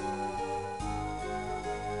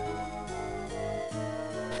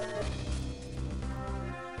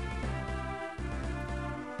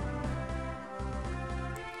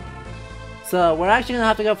 So we're actually gonna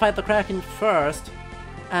have to go fight the Kraken first,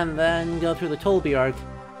 and then go through the Tolbiorg,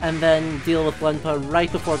 and then deal with Lenpa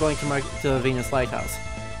right before going to Venus Lighthouse.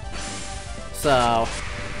 So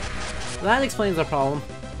that explains our problem.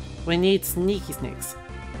 We need sneaky sneaks.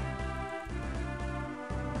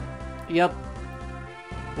 Yep.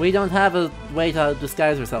 We don't have a way to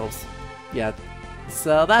disguise ourselves yet.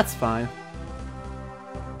 So that's fine.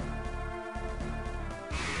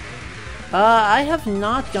 I have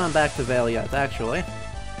not gone back to Vale yet, actually.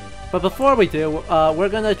 But before we do, we're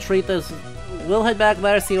gonna treat this... We'll head back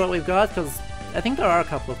there, see what we've got, because I think there are a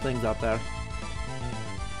couple of things up there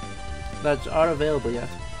that are available yet.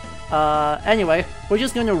 Anyway, we're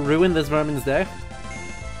just gonna ruin this Vermin's day.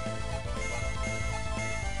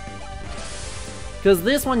 Because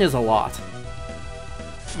this one is a lot.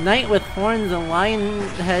 Knight with horns and lion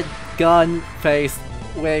head, gun, face,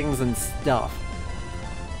 wings, and stuff.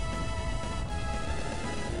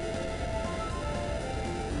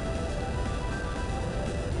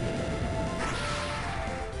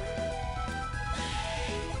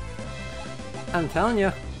 I'm telling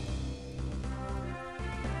you.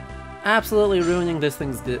 Absolutely ruining this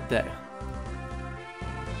thing's day.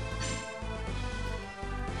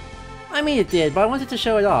 I mean it did, but I wanted to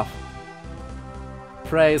show it off.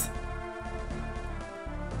 Praise.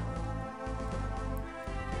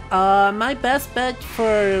 My best bet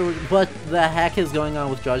for what the heck is going on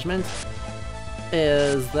with Judgment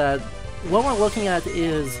is that what we're looking at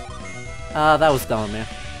is... that was dumb of me.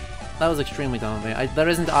 That was extremely dumb of me. There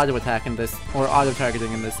isn't auto-attack in this, or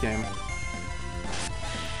auto-targeting in this game.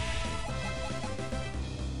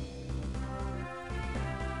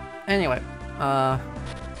 Anyway, hi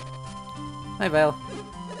Vale.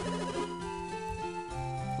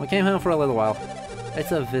 We came home for a little while.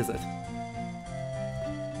 It's a visit.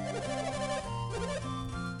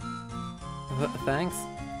 Thanks?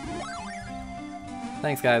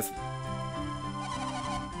 Thanks, guys.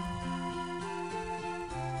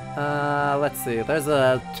 Let's see. There's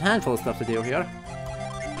a handful of stuff to do here.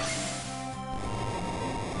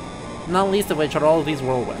 Not least of which are all of these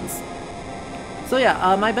whirlwinds. So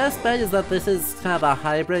yeah, my best bet is that this is kind of a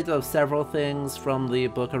hybrid of several things from the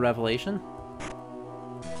Book of Revelation.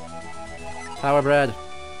 Power Bread.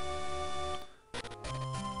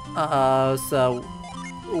 So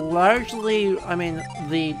largely, I mean,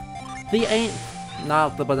 the ain't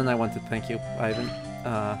not the button I wanted. Thank you, Ivan.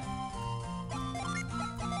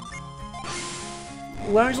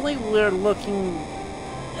 Largely, we're looking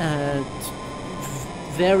at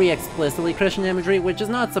very explicitly Christian imagery, which is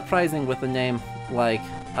not surprising with a name like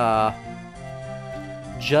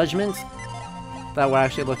Judgment, that we're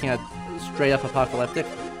actually looking at straight up apocalyptic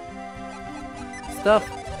stuff.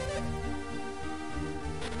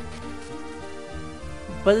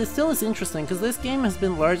 But it still is interesting, because this game has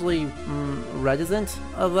been largely reticent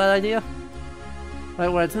of that idea. Right,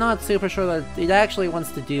 where it's not super sure that it actually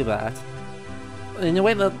wants to do that. In a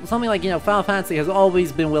way that something like, you know, Final Fantasy has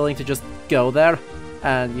always been willing to just go there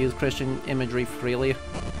and use Christian imagery freely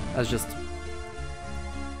as just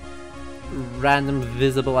random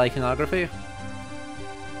visible iconography.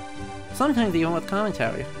 Sometimes even with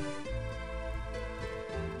commentary.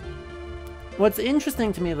 What's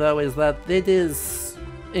interesting to me though is that it is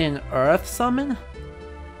in Earth Summon,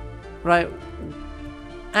 right?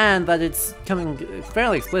 And that it's coming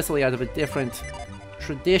fairly explicitly out of a different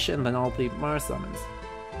tradition than all the Mars summons.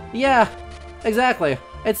 Yeah, exactly.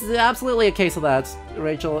 It's absolutely a case of that,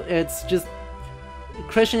 Rachel. It's just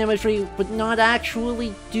Christian imagery, but not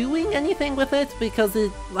actually doing anything with it, because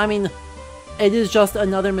it, I mean, it is just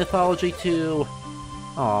another mythology to...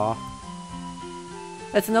 Aww.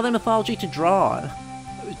 It's another mythology to draw on.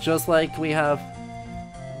 Just like we have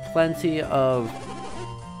plenty of...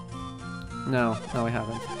 No, we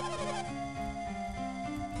haven't.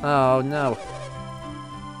 Oh, no.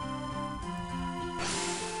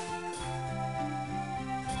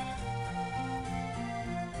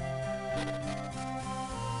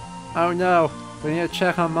 Oh no, we need to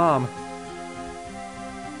check on Mom.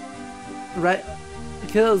 Right,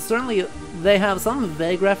 because certainly they have some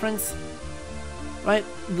vague reference. Right,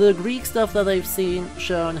 the Greek stuff that they've seen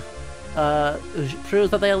shown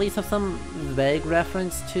proves that they at least have some vague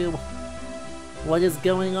reference to what is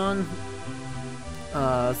going on.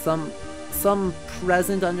 Some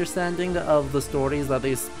present understanding of the stories that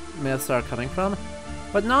these myths are coming from,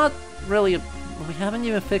 but not really. We haven't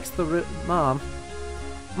even fixed the roof.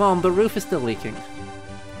 Mom, the roof is still leaking.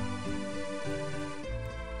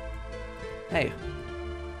 Hey.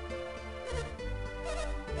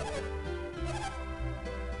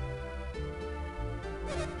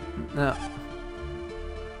 No.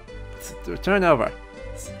 Turn over.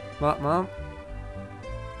 Mom?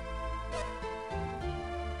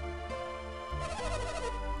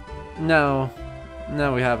 No.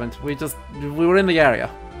 No, we haven't. We were in the area.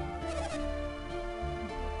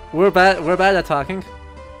 We're bad at talking.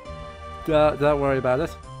 Don't worry about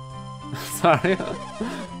it. Sorry.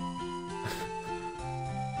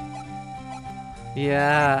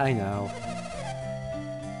 Yeah, I know.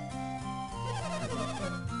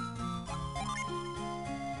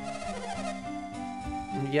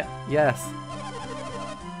 Yeah, yes.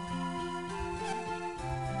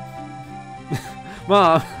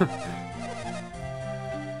 Mom!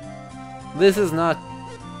 This is not...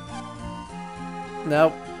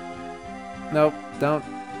 Nope. Nope, don't.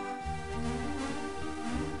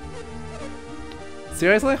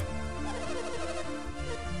 Seriously?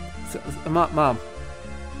 Mom.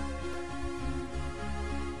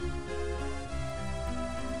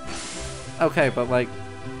 Okay, but like...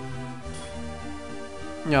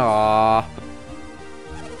 Aww.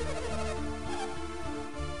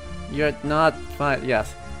 You're not fine.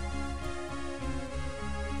 Yes.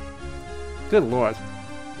 Good lord.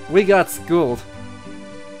 We got schooled.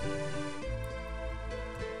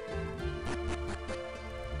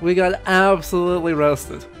 We got absolutely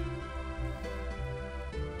roasted.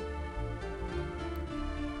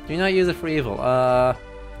 Do not use it for evil.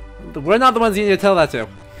 We're not the ones you need to tell that to.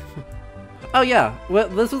 Oh yeah, well,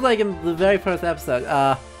 this was like in the very first episode.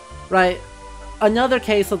 Right. Another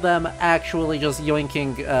case of them actually just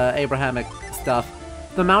yoinking Abrahamic stuff.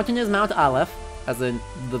 The mountain is Mount Aleph, as in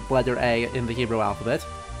the letter A in the Hebrew alphabet.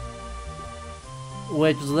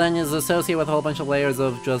 Which then is associated with a whole bunch of layers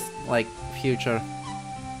of just, like, future.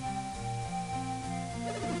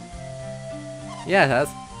 Yeah, it has.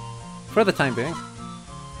 For the time being.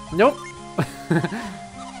 Nope.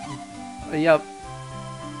 Yep.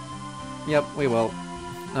 Yep, we will.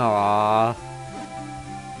 Aww.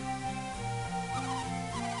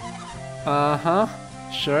 Uh-huh.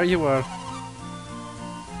 Sure you were.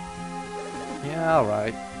 Yeah,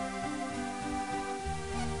 alright.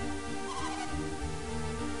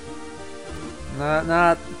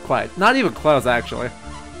 Not quite. Not even close, actually.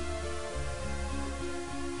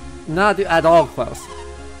 Not at all close.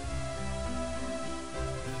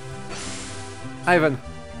 Ivan.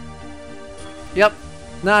 Yep.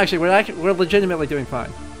 No, actually, we're legitimately doing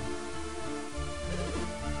fine.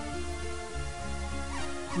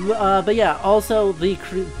 But yeah, also the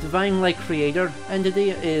Divine Light Creator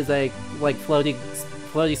entity is a like floaty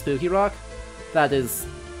spooky rock. That is,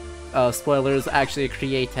 spoilers, actually a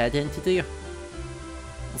created entity.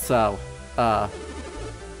 So, I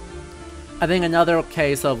think another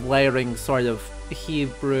case of layering sort of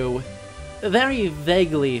Hebrew, very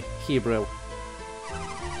vaguely Hebrew.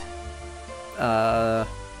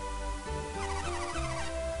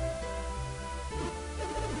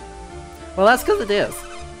 Well, that's because it is.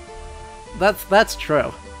 That's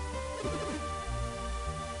true.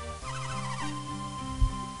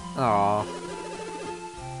 Aww.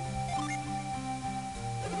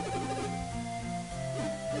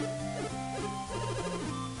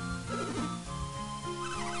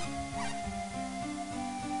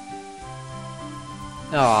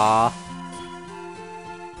 Aww.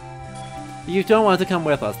 You don't want to come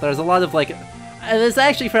with us. There's a lot of, like... And it's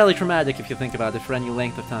actually fairly traumatic if you think about it for any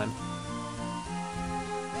length of time.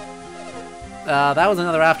 That was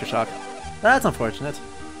another aftershock. That's unfortunate.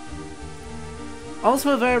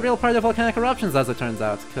 Also a very real part of volcanic eruptions, as it turns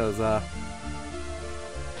out, because,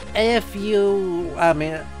 if you... I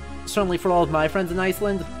mean, certainly for all of my friends in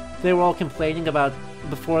Iceland, they were all complaining about,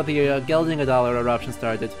 before the Geldingadalur eruption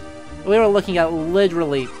started, we were looking at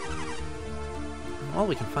literally... Well,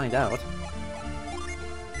 we can find out.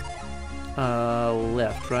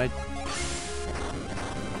 Left, right?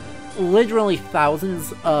 Literally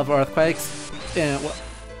thousands of earthquakes in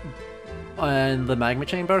the magma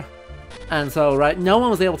chamber. And so, right, no one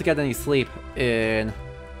was able to get any sleep in,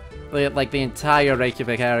 like, the entire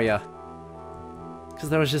Reykjavik area. Because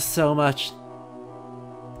there was just so much...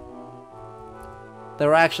 There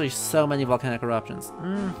were actually so many volcanic eruptions.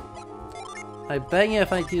 I bet you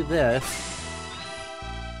if I do this...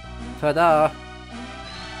 Ta-da!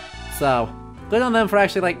 So, good on them for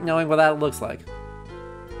actually, like, knowing what that looks like.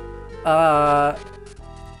 I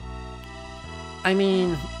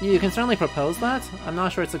mean, you can certainly propose that. I'm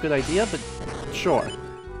not sure it's a good idea, but sure.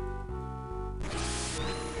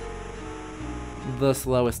 The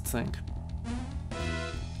slowest sink.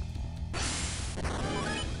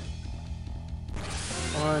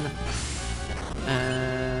 One.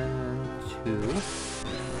 And two.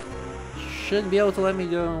 Should be able to let me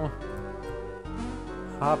go...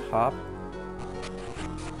 Hop, hop.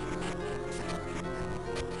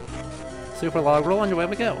 Super log roll, and away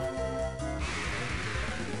we go.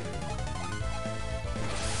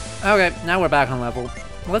 Okay, now we're back on level.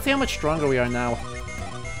 Let's see how much stronger we are now.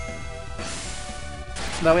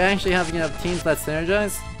 But we actually have, you know, teams that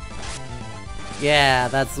synergize. Yeah,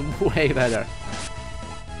 that's way better.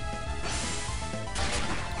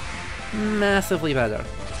 Massively better.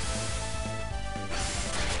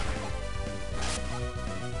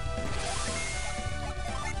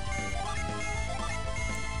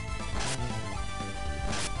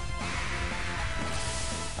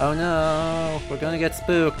 Oh no, we're gonna get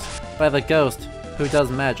spooked by the ghost who does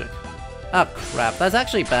magic. Oh crap, that's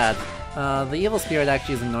actually bad. The evil spirit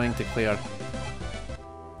actually is annoying to clear.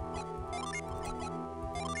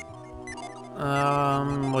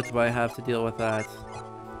 What do I have to deal with that?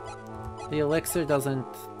 The elixir doesn't...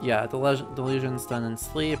 yeah, delusion's done in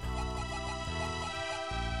sleep.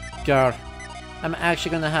 Gar. I'm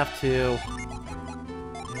actually gonna have to...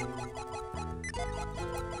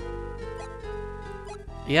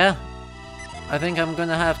 yeah. I think I'm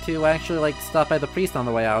gonna have to actually, like, stop by the priest on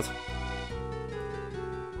the way out.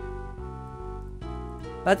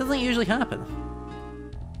 That doesn't usually happen.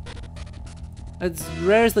 It's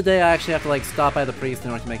rare as the day I actually have to, like, stop by the priest in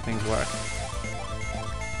order to make things work.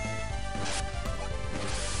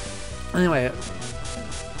 Anyway,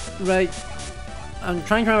 right, I'm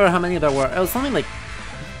trying to remember how many there were. It was something like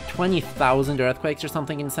 20,000 earthquakes or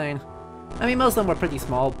something insane. I mean, most of them were pretty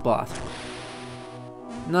small, but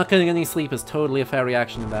not getting any sleep is totally a fair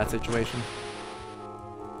reaction in that situation.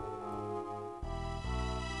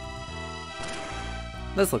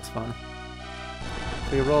 This looks fun.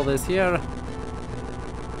 We roll this here.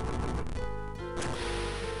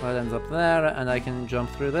 That ends up there, and I can jump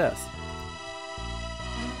through this.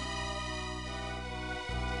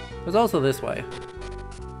 There's also this way.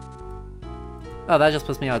 Oh, that just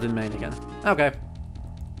puts me out in main again. Okay.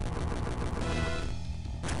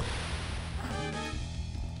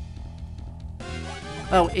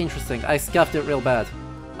 Oh, interesting. I scuffed it real bad.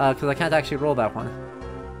 Because I can't actually roll that one.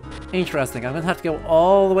 Interesting. I'm gonna have to go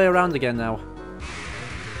all the way around again now.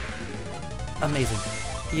 Amazing.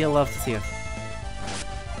 You'll love to see it.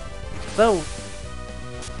 Though,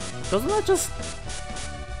 doesn't that just...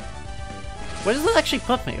 where does that actually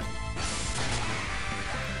put me?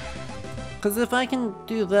 Because if I can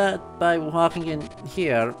do that by walking in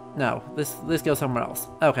here... no, this goes somewhere else.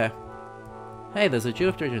 Okay. Hey, there's a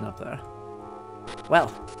Jupiter up there.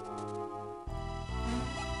 Well.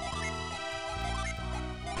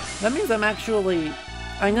 That means I'm actually...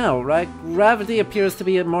 I know, right? Gravity appears to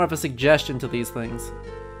be more of a suggestion to these things.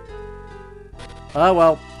 Oh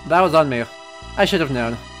well, that was on me. I should have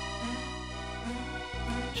known.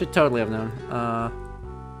 Should totally have known.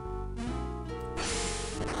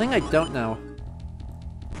 Thing I don't know.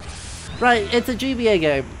 Right, it's a GBA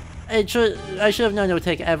game. I should have known it would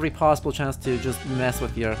take every possible chance to just mess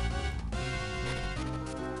with you.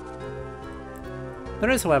 There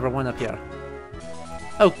is, however, one up here.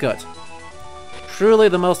 Oh, good. Truly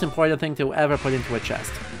the most important thing to ever put into a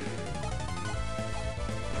chest.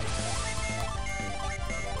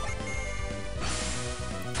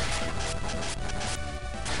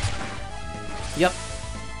 Yep.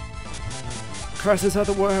 Curses are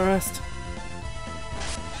the worst.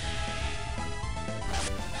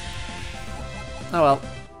 Oh well.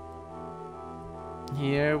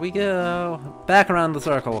 Here we go. Back around the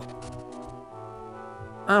circle.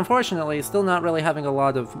 Unfortunately, still not really having a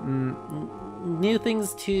lot of new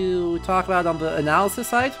things to talk about on the analysis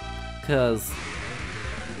side, because,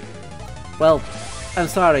 well, I'm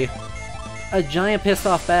sorry, a giant pissed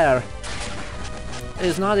off bear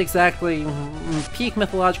is not exactly peak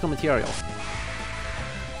mythological material.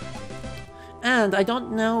 And I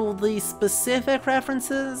don't know the specific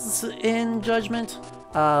references in Judgment.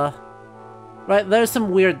 Right, there's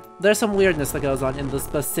some weirdness that goes on in the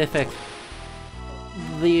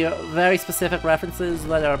very specific references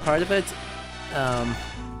that are part of it.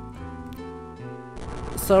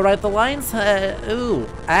 So right, the lines, ooh,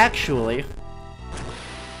 actually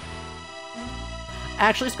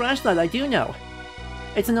scratch that, I do know.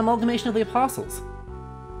 It's an amalgamation of the Apostles.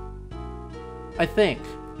 I think.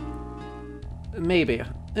 Maybe.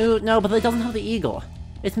 Ooh, no, but it doesn't have the eagle.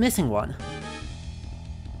 It's missing one.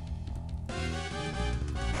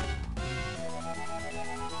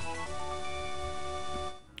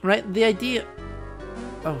 Right, the idea...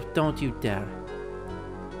 oh, don't you dare.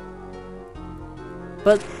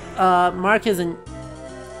 But, Mark is an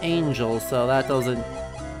angel, so that doesn't...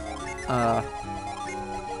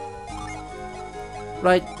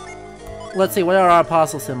 Right, let's see, what are our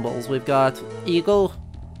apostle symbols? We've got eagle,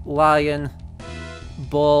 lion,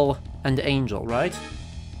 bull, and angel, right?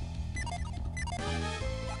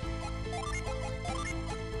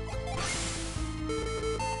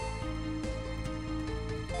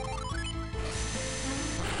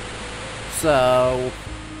 So...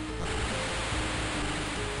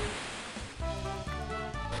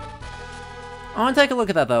 I want to take a look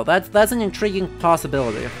at that, though. That's an intriguing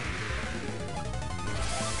possibility.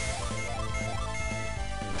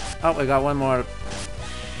 Oh, we got one more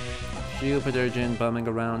Jupiter Djinn bumming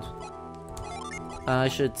around. I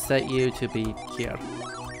should set you to be here.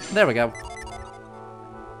 There we go.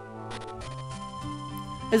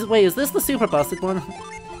 Wait, is this the super busted one?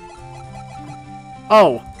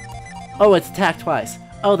 Oh! Oh, it's attacked twice.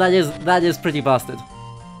 Oh, that is pretty busted.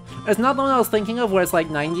 It's not the one I was thinking of, where it's like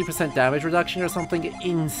 90% damage reduction or something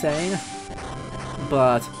insane.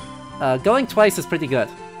 But, going twice is pretty good.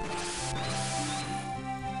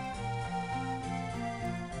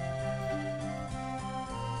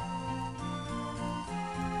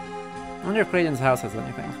 I wonder if Kraden's house has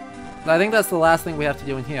anything. I think that's the last thing we have to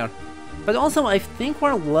do in here. But also, I think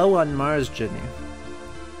we're low on Mars, Ginny.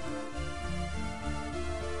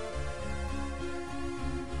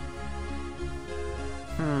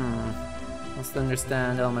 Must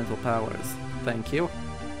understand elemental powers. Thank you.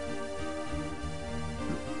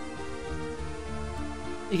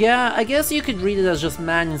 Yeah, I guess you could read it as just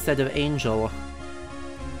man instead of angel.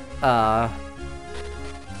 I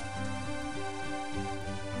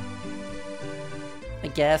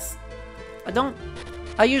guess.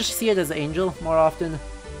 I usually see it as angel more often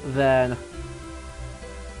than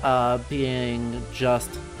being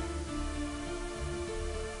just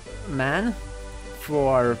man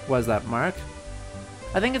for, what is that, Mark?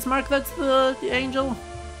 I think it's Mark that's the angel?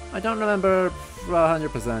 I don't remember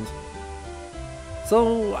 100%.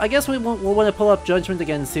 So I guess we'll want to pull up Judgment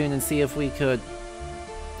again soon and see if we could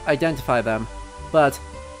identify them. But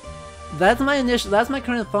that's my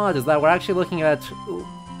current thought, is that we're actually looking at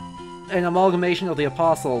an amalgamation of the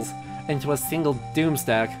apostles into a single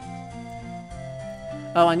Doomstack.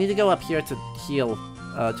 Oh, I need to go up here to heal,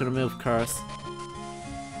 to remove curse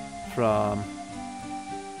from...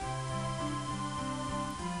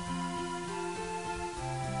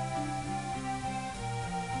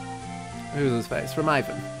 Who's his face? From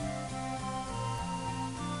Ivan.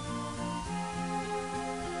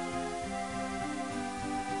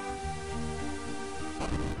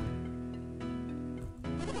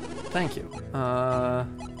 Thank you.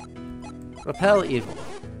 Repel evil.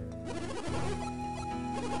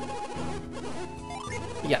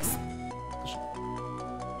 Yes.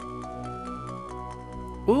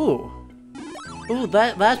 Ooh. Ooh,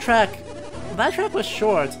 that track was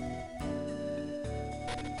short.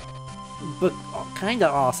 But kinda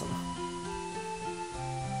awesome.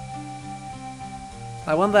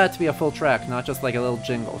 I want that to be a full track, not just like a little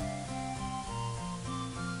jingle.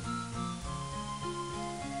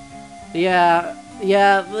 Yeah,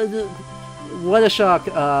 what a shock,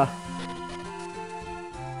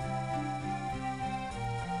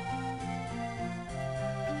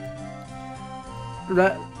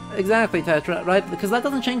 Right, exactly, Tetra, right? Because that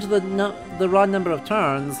doesn't change the raw number of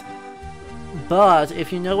turns, but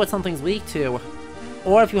if you know what something's weak to,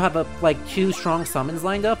 or if you have like 2 strong summons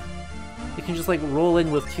lined up, you can just like roll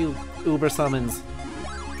in with 2 uber summons.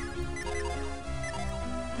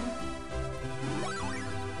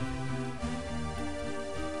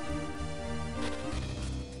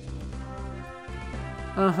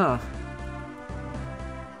 Uh-huh.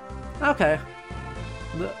 Okay.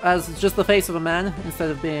 As just the face of a man, instead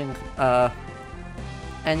of being,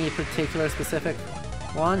 any particular specific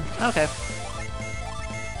one? Okay.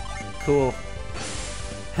 Cool.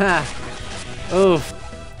 Ha! Oof.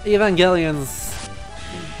 Evangelion's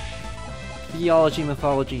theology,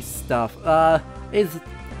 mythology stuff. I'm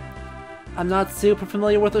not super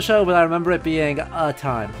familiar with the show, but I remember it being a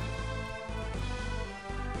time.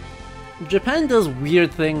 Japan does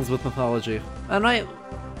weird things with mythology. And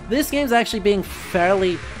this game's actually being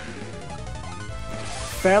fairly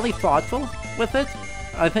thoughtful with it,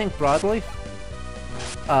 I think, broadly.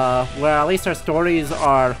 Where at least our stories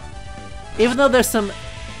are... Even though there's some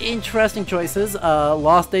interesting choices,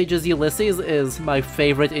 Lost Ages Ulysses is my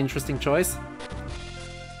favorite interesting choice.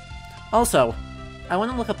 Also, I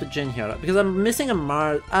want to look up the Jin here, because I'm missing a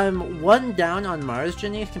Mars... I'm 1 down on Mars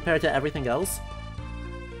Jinny compared to everything else.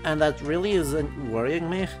 And that really isn't worrying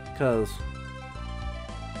me, because...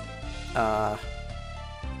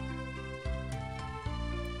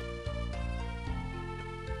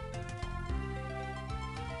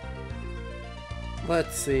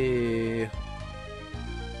 Let's see...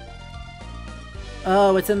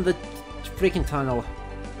 Oh, it's in the freaking tunnel.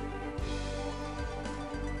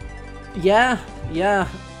 Yeah,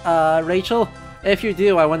 Rachel, if you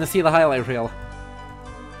do, I want to see the highlight reel.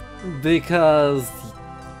 Because...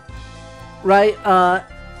 Right,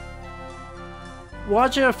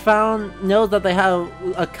 Watcher knows that they have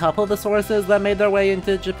a couple of the sources that made their way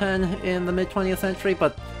into Japan in the mid-20th century,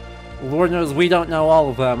 but Lord knows we don't know all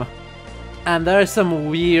of them. And there are some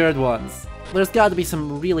weird ones. There's got to be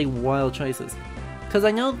some really wild choices. Because I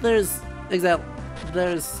know there's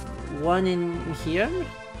one in here?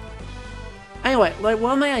 Anyway, like,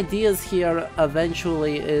 one of my ideas here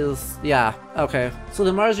eventually is... Yeah, okay. So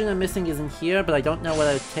the margin I'm missing is in here, but I don't know what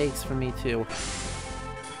it takes for me to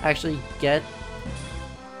actually get...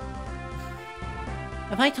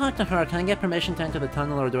 If I talk to her, can I get permission to enter the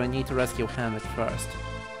tunnel, or do I need to rescue Hammett first?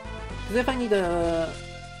 Because if I need a...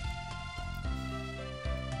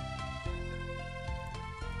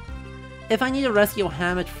 If I need to rescue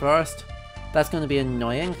Hammett first, that's going to be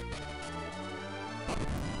annoying.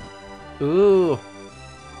 Ooh.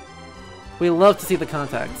 We love to see the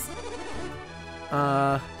contacts.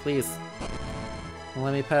 Please.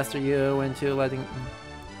 Let me pester you into letting...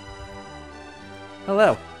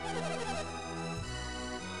 Hello.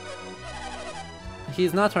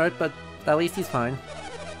 He's not hurt, but at least he's fine.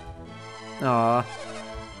 Aww.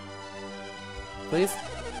 Please?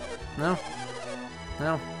 No?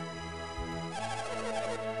 No.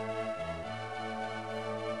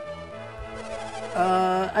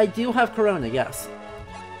 I do have Corona, yes.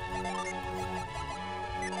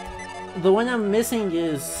 The one I'm missing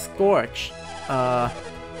is Scorch. But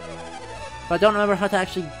I don't remember how to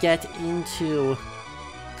actually get into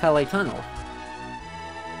Calais Tunnel.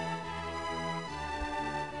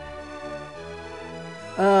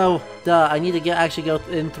 Oh, duh, I need to actually go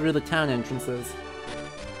in through the town entrances.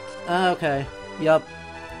 Okay, yup.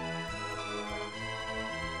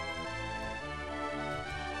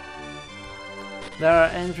 There are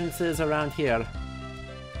entrances around here.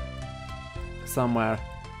 Somewhere.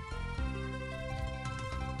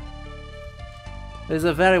 It is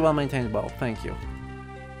a very well-maintained bowl, thank you.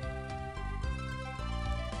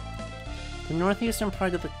 The northeastern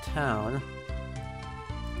part of the town...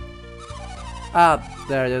 Ah,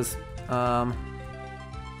 there it is. How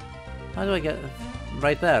do I get...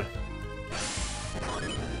 Right there.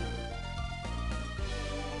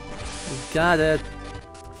 Got it.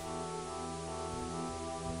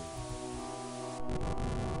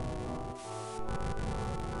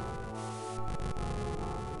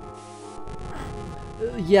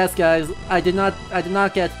 Yes, guys, I did not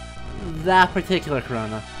get that particular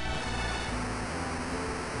Corona.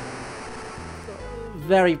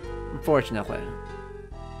 Very fortunately.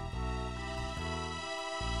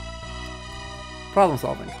 Problem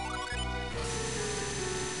solving.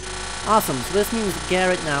 Awesome, so this means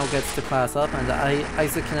Garrett now gets to class up, and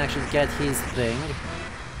Isaac can actually get his thing.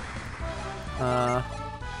 We'll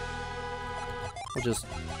just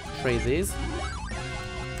trade these.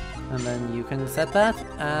 And then you can set that,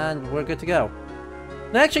 and we're good to go.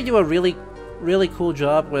 They actually do a really, really cool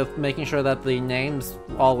job with making sure that the names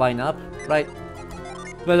all line up, right?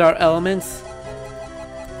 That our elements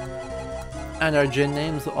and our Jin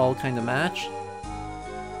names all kind of match.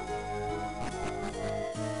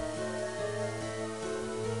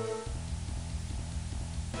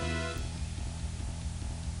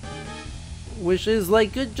 Which is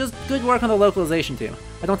like just good work on the localization team.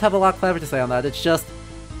 I don't have a lot clever to say on that, it's just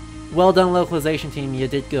well done localization team, you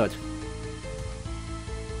did good.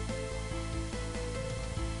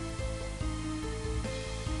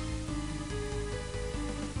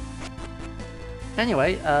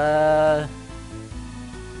 Anyway, as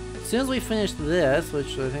soon as we finish this,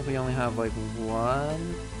 which I think we only have like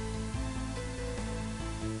one...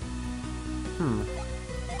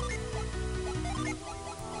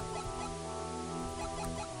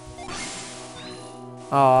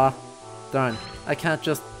 Aw, darn. I can't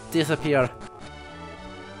just disappear.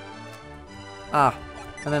 Ah,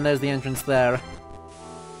 and then there's the entrance there.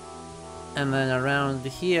 And then around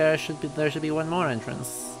here there should be one more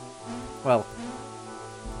entrance. Well,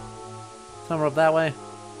 somewhere up that way.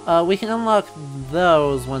 We can unlock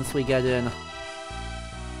those once we get in.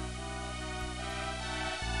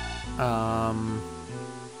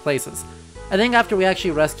 Places. I think after we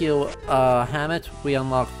actually rescue Hammett, we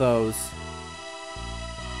unlock those.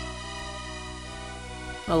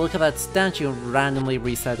 Oh, look at that statue randomly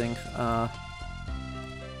resetting.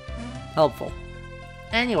 Helpful.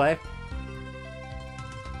 Anyway.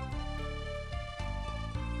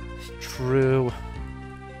 True.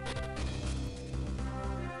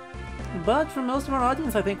 But for most of our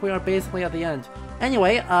audience, I think we are basically at the end.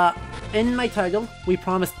 Anyway, in my title, we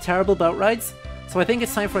promised terrible boat rides, so I think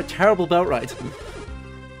it's time for a terrible boat ride.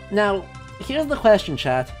 Now, here's the question,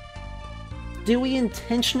 chat. Do we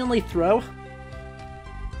intentionally throw?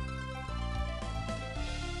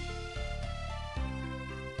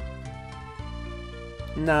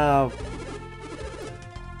 No.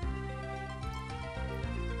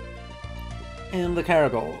 In the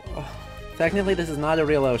Caragol. Technically, this is not a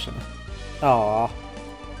real ocean. Aww.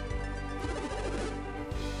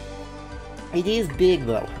 It is big,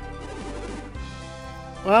 though.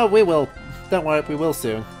 Well, we will. Don't worry, we will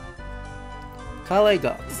soon. Calais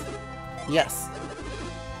docks. Yes.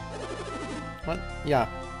 What? Yeah.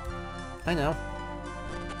 I know.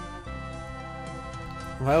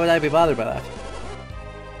 Why would I be bothered by that?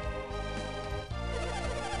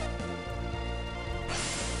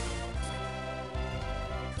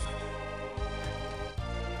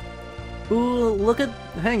 Ooh, look at...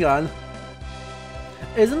 hang on.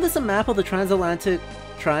 Isn't this a map of the transatlantic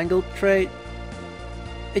triangle trade?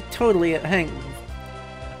 It totally...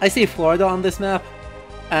 I see Florida on this map,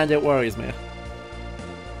 and it worries me.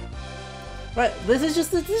 Right, this is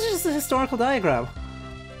just a historical diagram.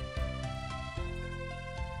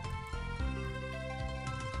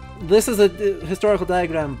 This is a historical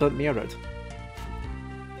diagram, but mirrored.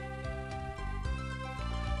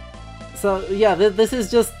 So, yeah, this is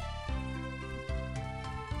just...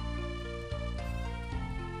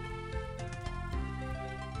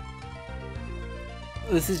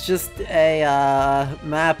 This is just a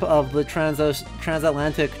map of the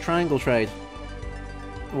transatlantic triangle trade,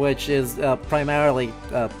 which is primarily,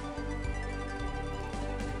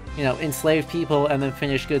 you know, enslaved people and then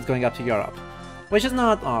finished goods going up to Europe, which is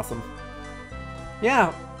not awesome.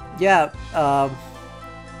 Yeah, I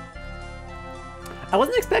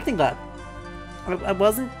wasn't expecting that. I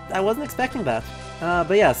wasn't expecting that.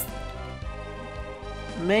 But yes,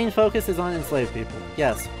 main focus is on enslaved people.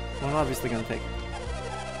 Yes, we're obviously gonna take it.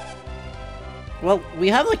 Well, we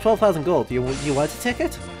have like 12,000 gold. Do you want a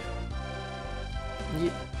ticket?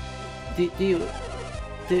 Do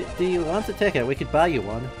you want a ticket? We could buy you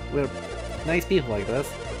one. We're nice people like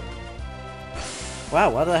this. Wow,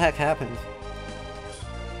 what the heck happened?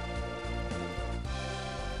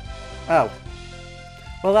 Oh.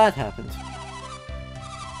 Well, that happened.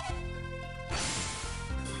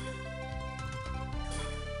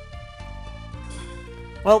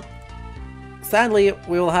 Well, sadly,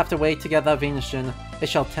 we will have to wait to get that Venus Gin. It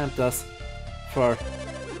shall tempt us for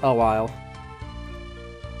a while.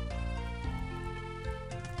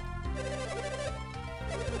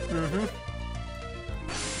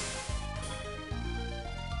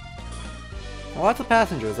 Lots of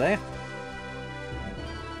passengers, eh?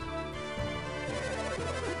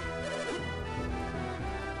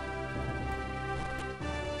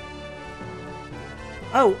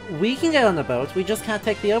 Oh, we can get on the boat, we just can't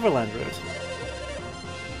take the overland route.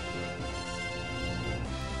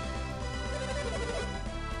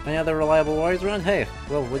 Any other reliable warriors around? Hey,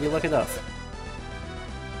 well, would you look at us?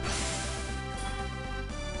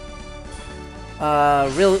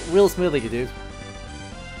 Real smoothly, dude.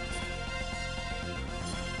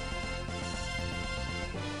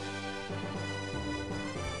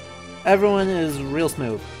 Everyone is real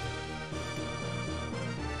smooth.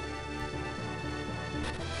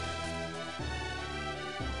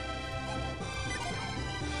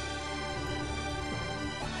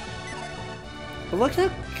 But look how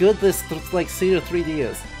good this like Pseudo 3D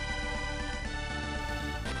is.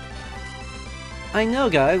 I know,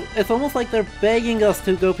 guys. It's almost like they're begging us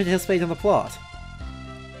to go participate in the plot.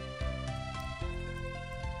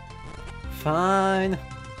 Fine.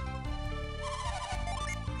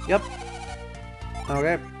 Yep.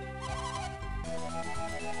 Okay.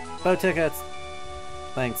 Boat tickets.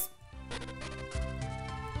 Thanks.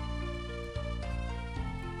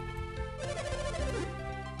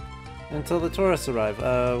 Until the tourists arrive.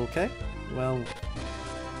 Okay. Well...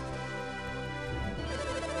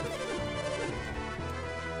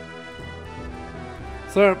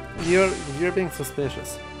 Sir, you're being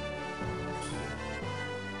suspicious.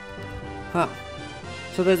 Huh.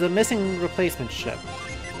 So there's a missing replacement ship.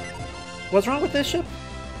 What's wrong with this ship?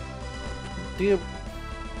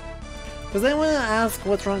 Does anyone ask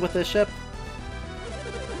what's wrong with this ship?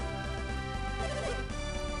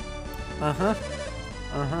 Uh-huh.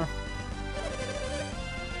 Uh-huh.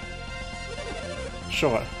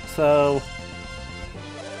 Sure. So...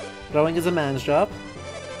 rowing is a man's job.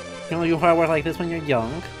 You can only do hard work like this when you're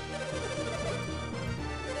young.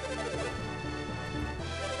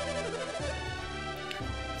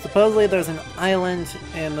 Supposedly there's an island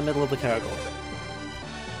in the middle of the cargo.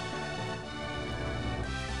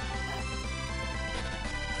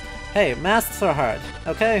 Hey, masts are hard,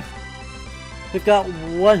 okay? We've got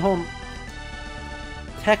one whole...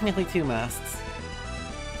 technically two masts.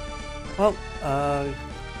 Well,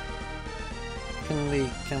 can we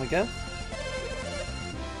go?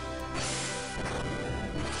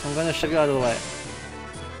 I'm gonna shove you out of the way.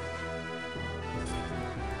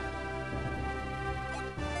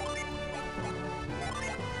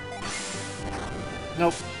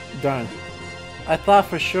 Nope. Darn. I thought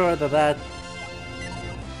for sure that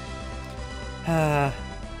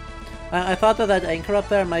I thought that anchor up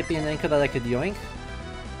there might be an anchor that I could yoink.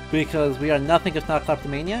 because we are nothing if not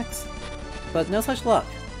kleptomaniacs, but no such luck.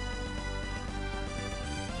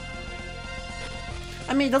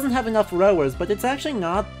 I mean, it doesn't have enough rowers, but it's actually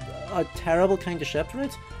not a terrible kind of ship for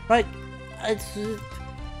it. Right? It's...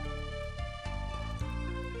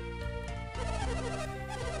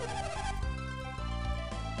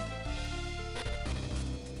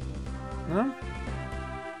 No?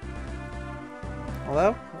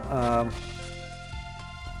 Hello?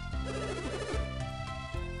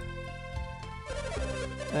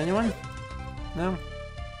 Anyone? No?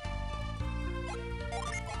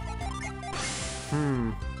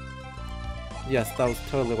 Yes, that was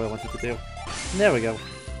totally what I wanted to do. There we go.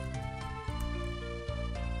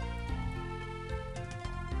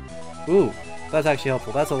 Ooh, that's actually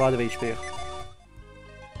helpful. That's a lot of HP.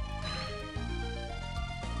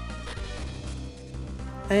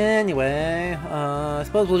 Anyway, I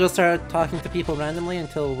suppose we'll just start talking to people randomly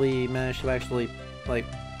until we manage to actually, like,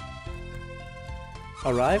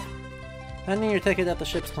 arrive. Hand me your ticket at the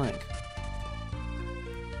ship's plank.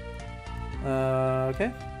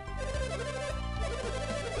 Okay.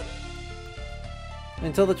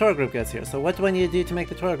 Until the tour group gets here. So what do I need to do to make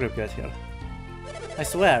the tour group get here? I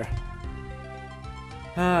swear.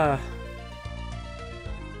 Ah.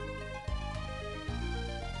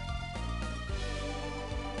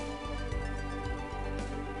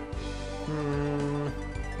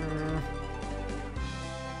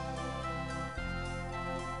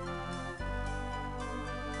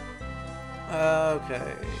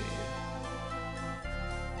 Okay.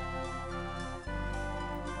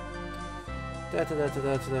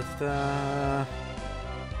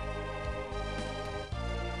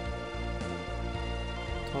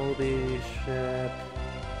 Toby ship.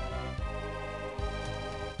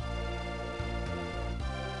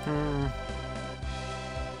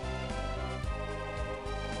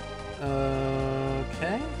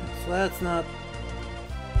 Okay, so that's not...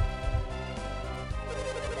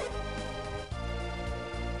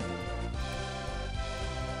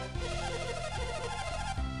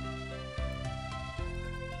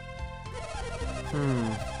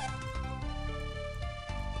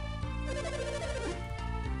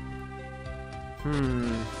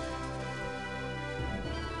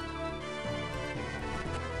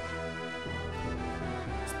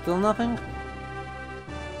 Still nothing?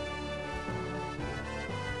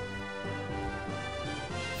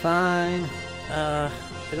 Fine. I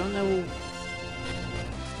don't know...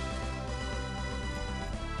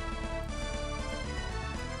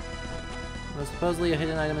 There's supposedly a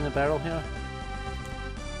hidden item in the barrel here.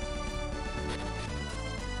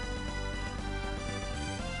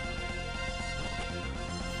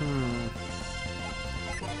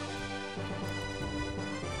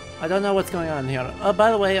 I don't know what's going on here.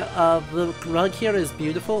 By the way, the rug here is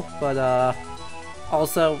beautiful, but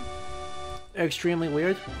also extremely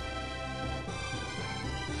weird.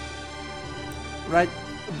 Right?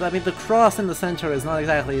 I mean, the cross in the center is not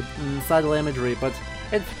exactly subtle imagery, but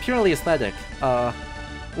it's purely aesthetic.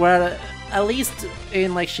 Where, at least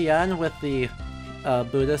in like Xi'an with the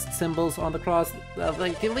Buddhist symbols on the cross,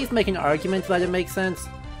 like at least make an argument that it makes sense.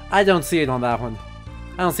 I don't see it on that one.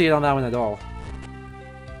 I don't see it on that one at all.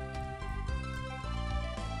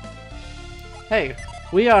 Hey,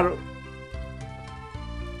 we are...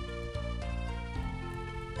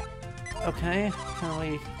 Okay, can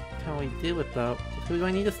we deal with that? Who do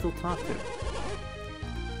I need to still talk to?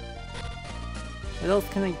 What else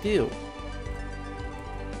can I do?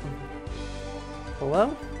 Hello?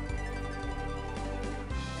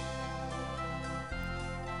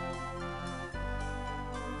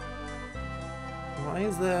 Why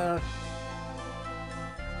is there...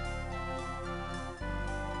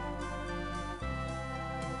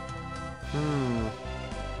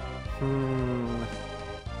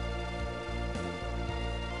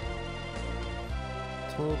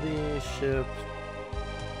 Toby ship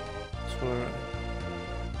tour.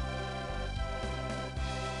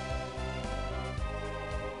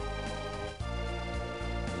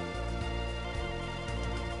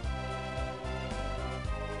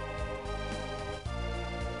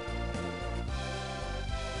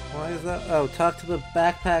 Why is that? Oh, talk to the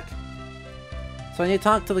backpack. So I need to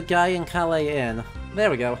talk to the guy in Calais Inn.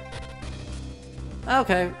 There we go.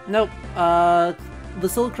 Okay, nope. The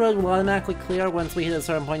Silk Road will automatically clear once we hit a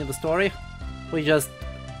certain point of the story. We just...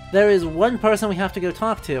 There is one person we have to go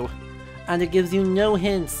talk to, and it gives you no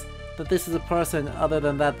hints that this is a person other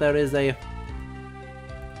than that there is a...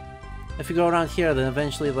 If you go around here, then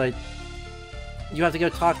eventually, like... You have to go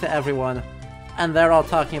talk to everyone, and they're all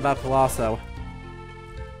talking about Colosso.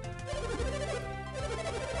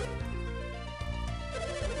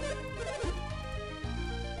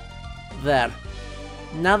 There.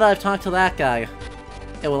 Now that I've talked to that guy,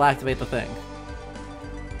 it will activate the thing.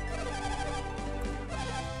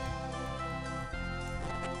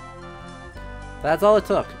 That's all it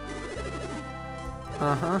took.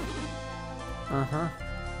 Uh-huh. Uh-huh.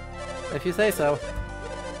 If you say so.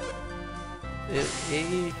 If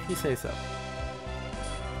you say so.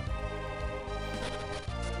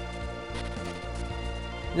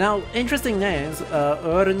 Now, interesting names,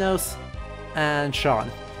 Uranos and Sean.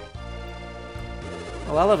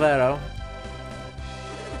 Olivero.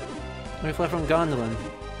 We fly from Gondolin.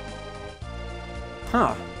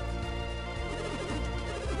 Huh.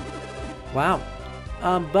 Wow.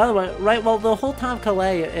 By the way, right, well, the whole town of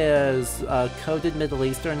Calais is coded Middle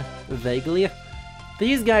Eastern, vaguely.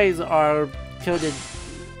 These guys are coded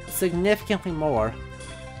significantly more.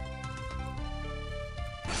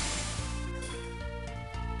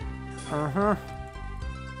 Uh-huh.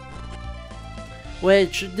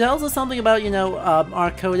 Which tells us something about, you know,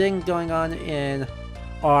 our coding going on in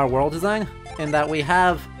our world design, in that we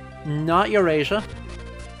have not Eurasia,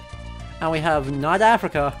 and we have not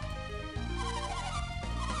Africa,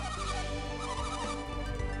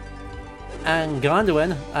 and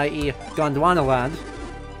Gondolin, i.e. Gondwana land.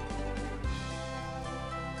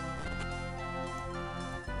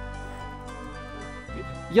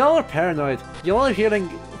 Y'all are paranoid. Y'all are hearing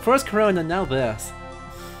first Corona, now this.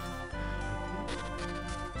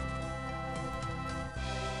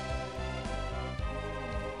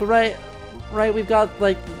 But right, we've got,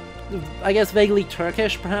 like, I guess vaguely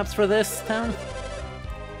Turkish, perhaps, for this town?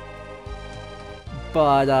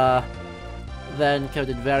 But, then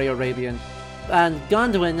coded very Arabian. And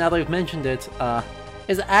Gondolin, now that we've mentioned it,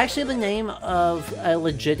 is actually the name of a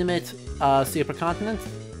legitimate, supercontinent.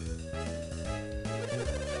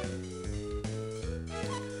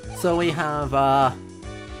 So we have,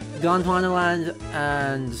 Gondwanaland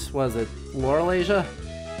and, what is it, Laurelasia?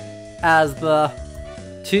 As the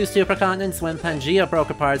two supercontinents when Pangaea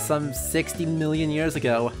broke apart some 60 million years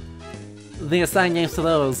ago. They assign names to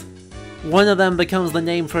those. One of them becomes the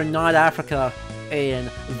name for Not Africa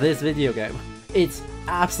in this video game. It's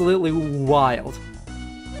absolutely wild.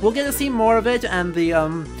 We'll get to see more of it and the,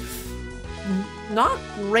 not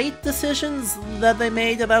great decisions that they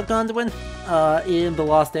made about Gondolin, in The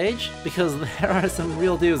Lost Age, because there are some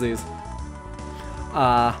real doozies.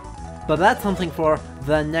 But that's something for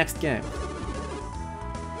the next game.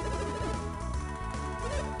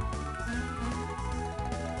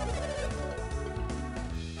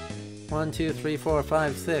 One, two, three, four,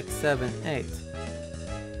 five, six, seven, 8.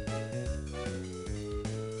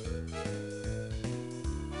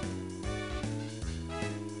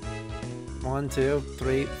 One, two,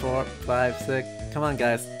 three, four, five, 6. Come on,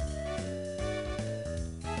 guys.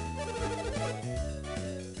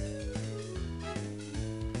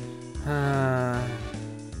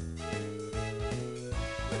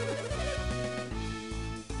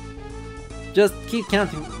 Just keep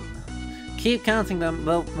counting. Keep counting them.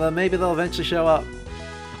 Maybe they'll eventually show up.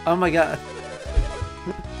 Oh my god.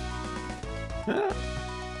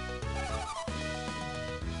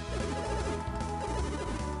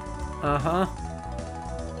 Uh-huh.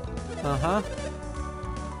 Uh-huh.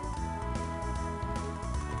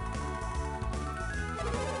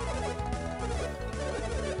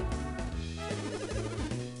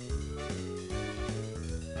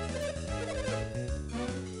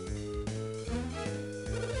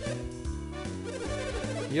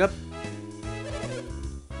 Yep.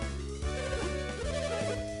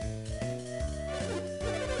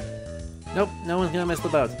 Nope, no one's gonna miss the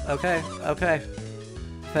boat. Okay, okay.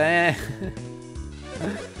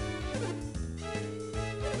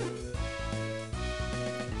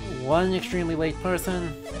 One extremely late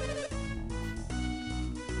person.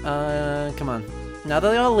 Come on. Now that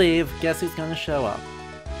they all leave, guess who's gonna show up?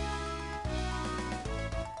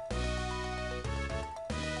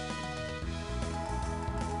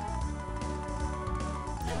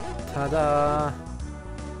 Ta-da!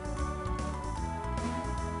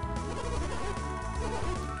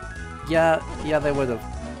 Yeah, they would've.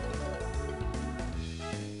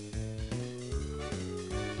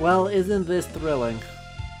 Well, isn't this thrilling?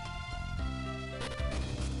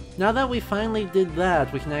 Now that we finally did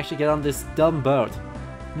that, we can actually get on this dumb boat.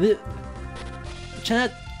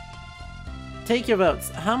 Chat, take your votes.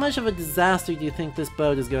 How much of a disaster do you think this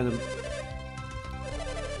boat is going to...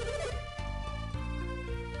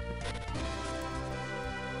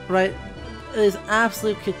 Right, it is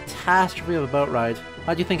absolute catastrophe of a boat ride.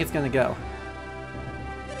 How do you think it's gonna go?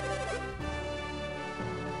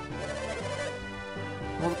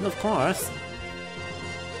 Well, of course.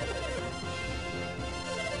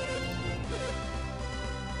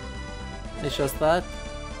 It's just that.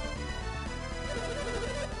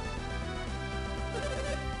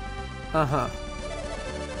 Uh-huh.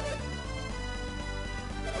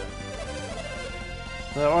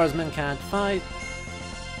 The oarsmen can't fight.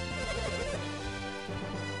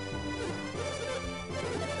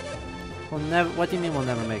 We'll never. What do you mean we'll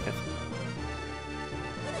never make it?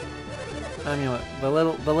 I mean, what,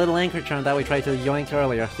 the little anchor charm that we tried to yoink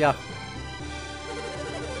earlier. Yeah.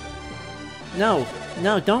 No,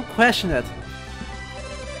 no, don't question it.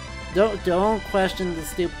 Don't question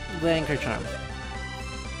the anchor charm.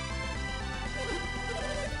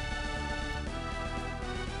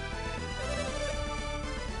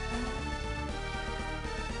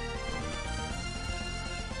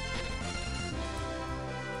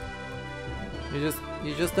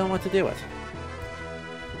 You just don't want to do it.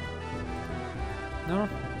 No?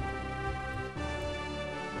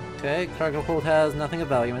 Okay, cargo hold has nothing of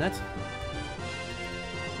value in it.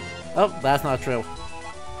 Oh, that's not true.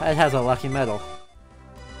 It has a lucky medal.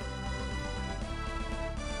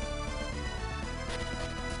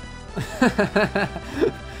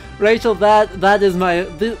 Rachel, that is my...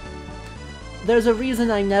 There's a reason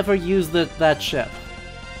I never used that ship.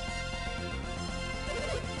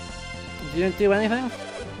 You didn't do anything?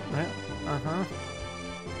 Right. Uh-huh.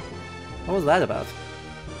 What was that about?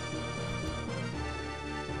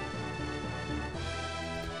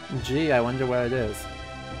 Gee, I wonder where it is.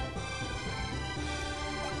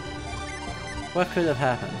 What could have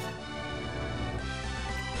happened?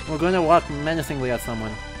 We're going to walk menacingly at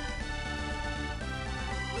someone.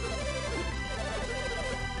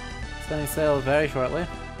 Setting sail very shortly.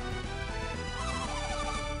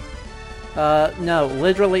 No,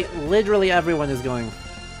 literally everyone is going.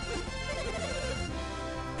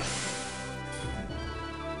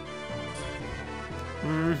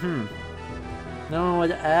 Mm-hmm. No one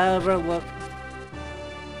would ever look...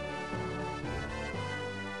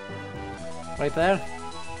 Right there?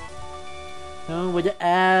 No one would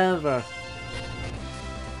ever...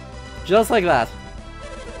 Just like that.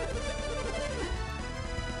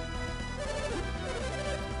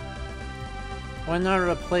 When our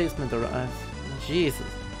replacement arrives. Jesus.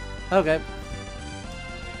 Okay.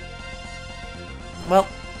 Well.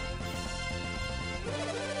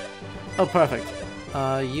 Oh, perfect.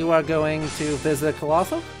 You are going to visit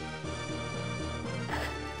Colossal?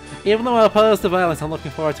 Even though I'm opposed to violence, I'm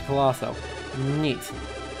looking forward to Colossal. Neat.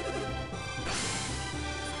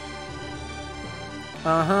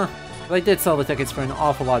 Uh-huh. They did sell the tickets for an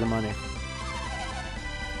awful lot of money.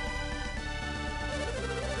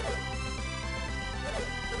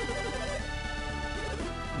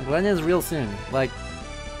 When is real soon? Like...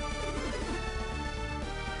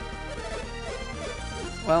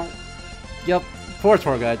 Well... Yep, 4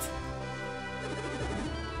 tour guides.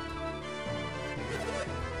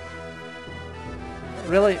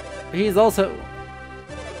 Really? He's also...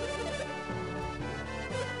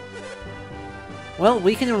 Well,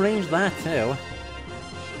 we can arrange that too.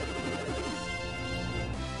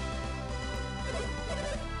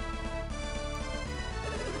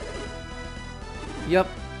 Yep.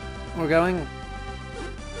 We're going.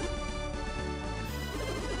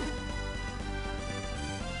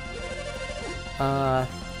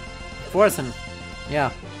 Forsen.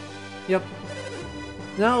 Yeah. Yep.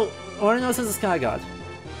 No, Ordinos is a sky god.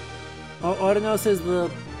 Ordinos is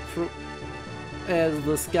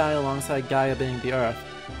the sky alongside Gaia being the earth.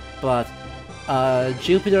 But,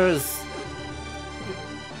 Jupiter is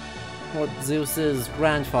what Zeus's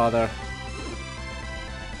grandfather.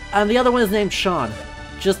 And the other one is named Sean.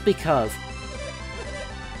 Just because.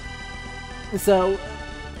 So,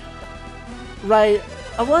 right,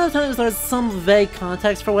 a lot of times there's some vague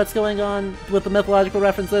context for what's going on with the mythological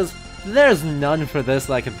references. There's none for this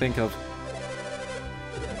that I can think of.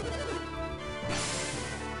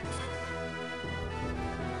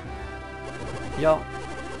 Yo.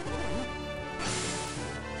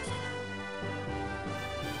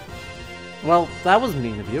 Well, that was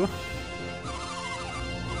mean of you.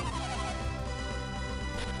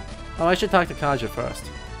 Oh, I should talk to Kaja first.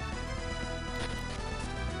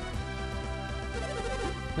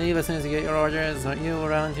 Leave as soon as you get your orders. Aren't you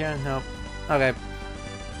around here? Nope. Okay.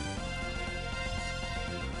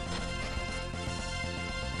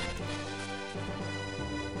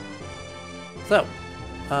 So,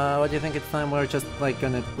 what do you think it's time we're just, like,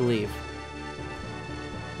 gonna leave?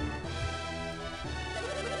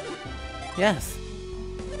 Yes.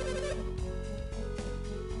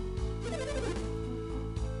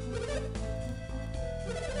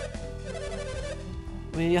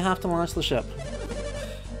 You have to launch the ship.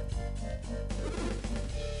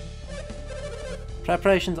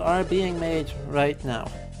 Preparations are being made right now.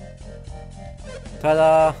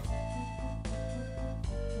 Ta-da!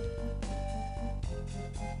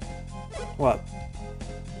 What?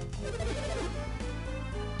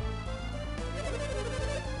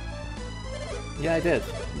 Yeah, I did.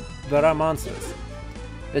 There are monsters.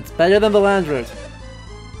 It's better than the land route.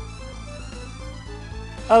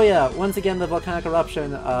 Oh yeah, once again the volcanic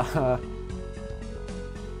eruption, the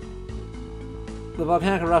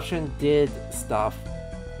volcanic eruption did stuff.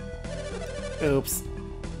 Oops.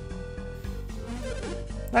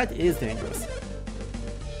 That is dangerous.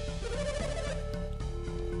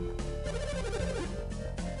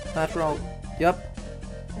 After all, yep.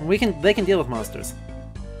 They can deal with monsters.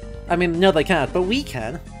 I mean, no they can't, but we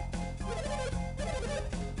can.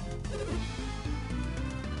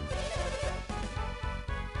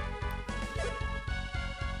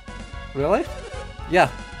 Really? Yeah.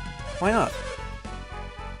 Why not?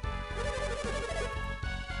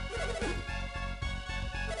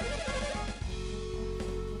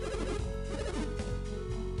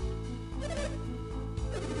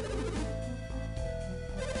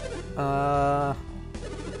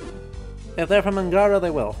 If they're from Angara, they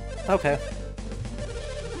will. Okay.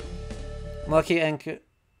 Lucky and...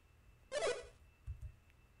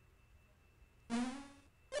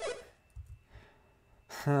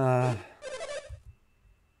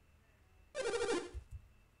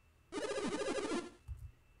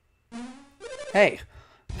 Hey!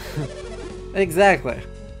 Exactly.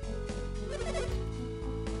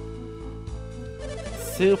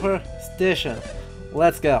 Superstition.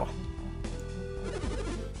 Let's go.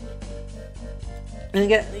 And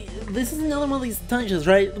again, this is another one of these dungeons,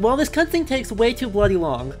 right? Well, this cutscene takes way too bloody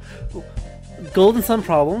long. Golden Sun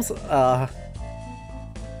problems. The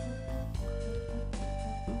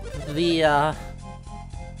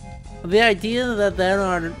idea that there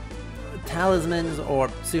are talismans or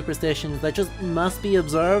superstitions that just must be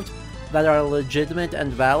observed, that are legitimate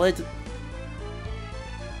and valid,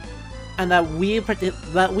 and that we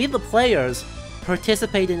the players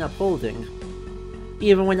participate in upholding,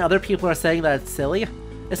 even when other people are saying that it's silly,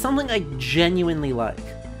 is something I genuinely like,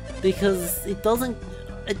 because it doesn't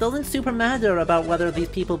super matter about whether these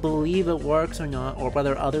people believe it works or not, or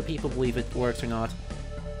whether other people believe it works or not.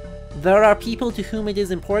 There are people to whom it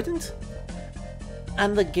is important,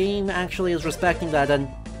 and the game actually is respecting that and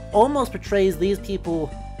almost portrays these people...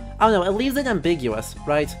 I don't know, it leaves it ambiguous,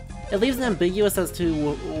 right? It leaves it ambiguous as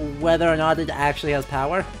to whether or not it actually has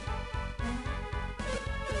power.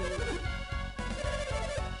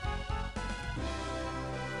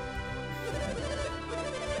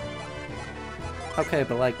 Okay,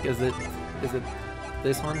 but like, is it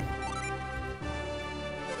this one?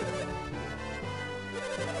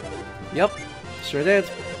 Yep, sure did.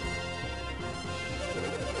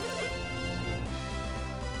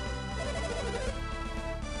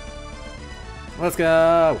 Let's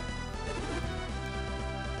go!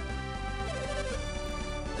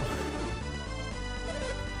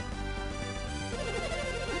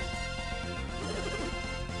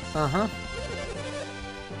 Uh-huh.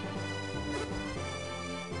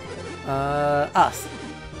 Us.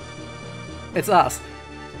 It's us.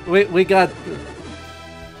 We got...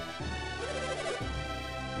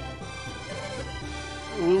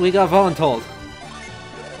 We got voluntold.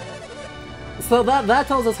 So that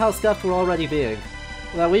tells us how scuffed we're already being.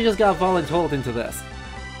 That we just got voluntold into this.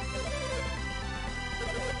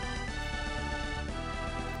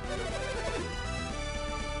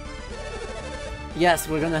 Yes,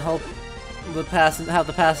 we're gonna help have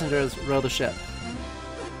the passengers row the ship.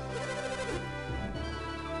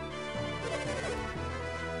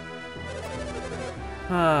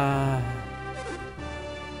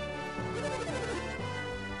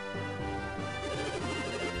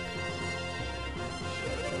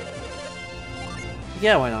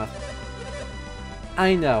 Yeah, why not?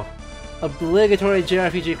 I know. Obligatory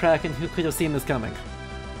JRPG Kraken, who could have seen this coming?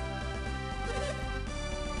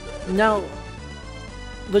 Now,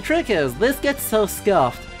 the trick is, this gets so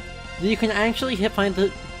scuffed that you can actually find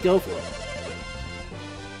the go for it.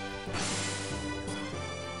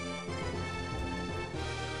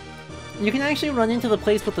 You can actually run into the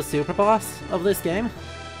place with the super boss of this game.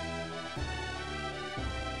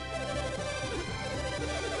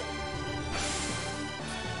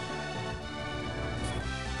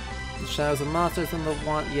 The Shadows of Monsters and the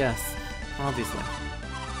one, yes, obviously.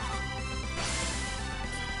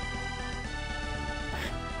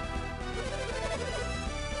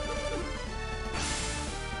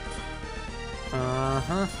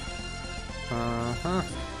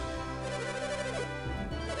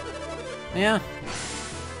 Yeah.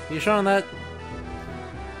 You sure on that?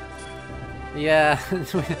 Yeah.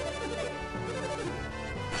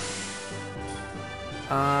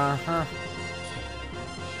 Uh-huh.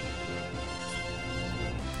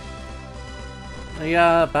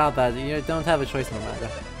 Yeah, about that. You don't have a choice in the matter.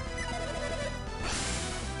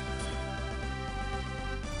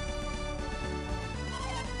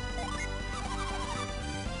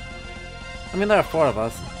 I mean, there are 4 of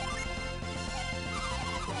us.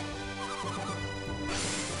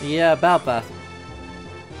 Yeah, about that.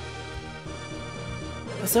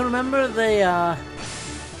 So remember the,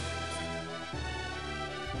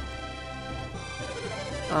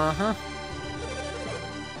 Uh-huh.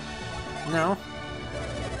 No.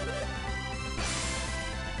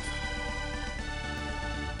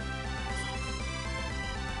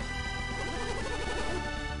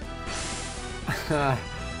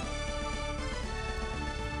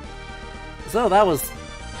 So that was,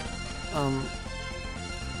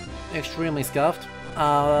 extremely scuffed.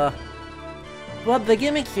 But the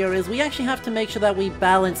gimmick here is we actually have to make sure that we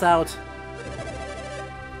balance out.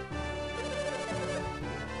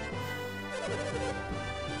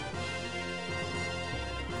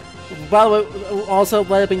 By the way, also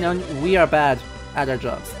let it be known, we are bad at our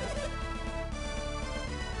jobs.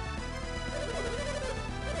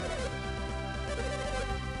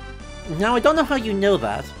 Now, I don't know how you know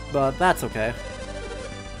that, but that's okay.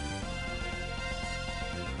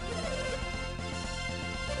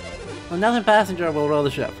 Another passenger will roll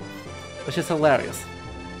the ship, which is hilarious.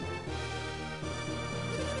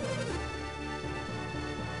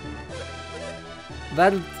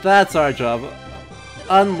 That's our job.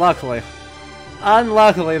 Unluckily.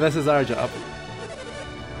 Unluckily, this is our job.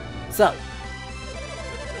 So,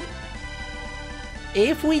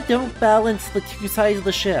 if we don't balance the 2 sides of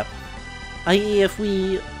the ship, i.e. if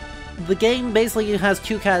we... The game basically has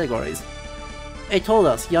 2 categories. It told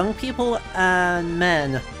us young people and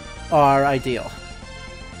men are ideal.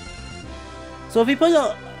 So if we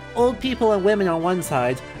put old people and women on one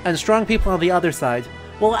side, and strong people on the other side,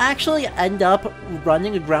 we'll actually end up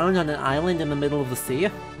running aground on an island in the middle of the sea.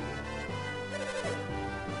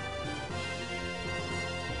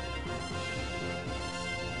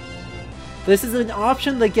 This is an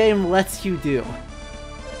option the game lets you do.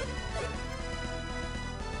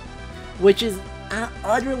 Which is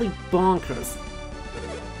utterly bonkers.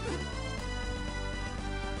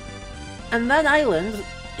 And that island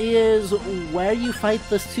is where you fight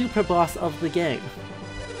the super boss of the game.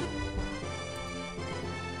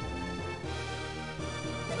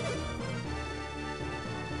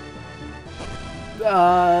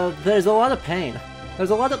 There's a lot of pain.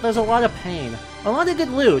 There's a lot of pain. A lot of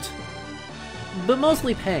good loot, but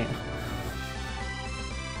mostly pain.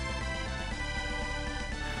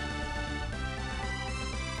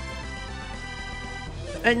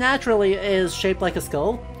 It naturally is shaped like a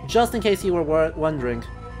skull, just in case you were wondering.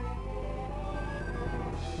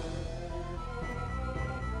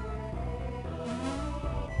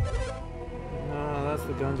 That's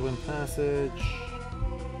the Gundswin Passage.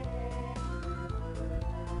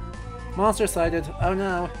 Monster sighted. Oh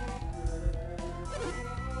no.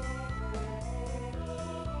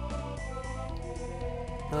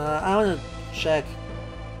 I wanna check.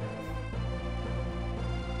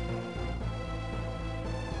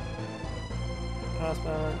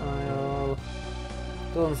 Crossbow, Isle,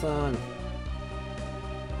 Golden Sun.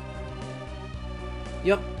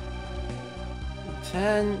 Yup.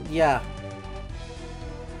 10, yeah.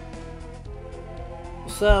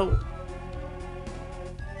 So...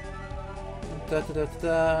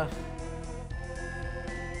 Da-da-da-da-da.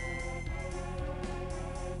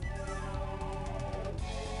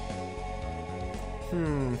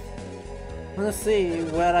 Let's see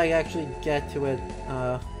where I actually get to it.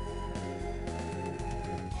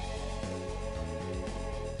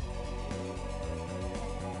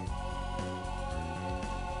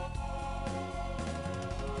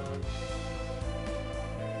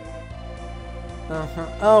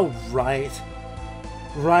 Oh, right.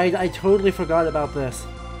 Right, I totally forgot about this.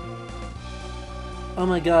 Oh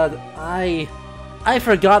my god, I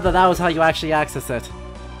forgot that was how you actually access it.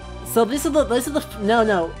 So this is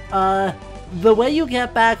the the way you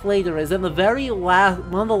get back later is in the very last,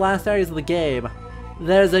 one of the last areas of the game,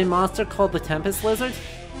 there's a monster called the Tempest Lizard.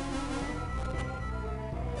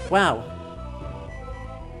 Wow.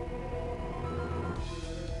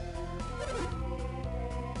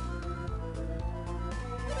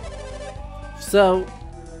 So,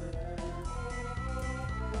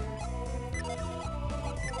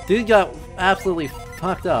 dude got absolutely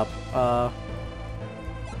fucked up.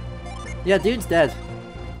 Yeah, dude's dead.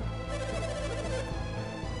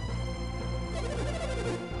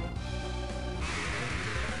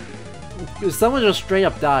 Someone just straight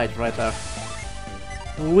up died right there.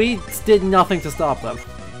 We did nothing to stop them.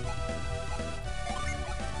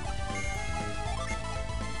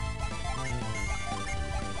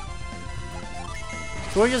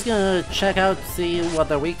 So we're just gonna check out, see what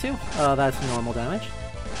they're weak to. That's normal damage.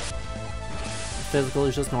 Physical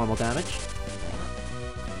is just normal damage.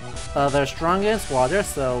 They're strong against water,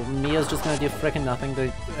 so Mia's just gonna do frickin' nothing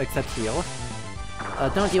to except heal.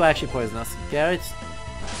 Don't you actually poison us. Garrett...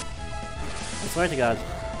 I swear to God.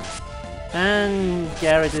 And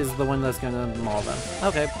Garrett is the one that's gonna maul them.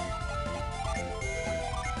 Okay.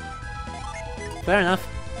 Fair enough.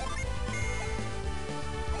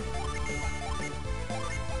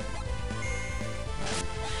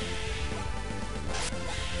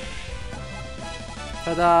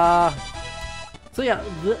 Ta-da! So yeah,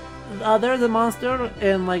 there's a monster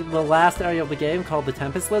in like the last area of the game called the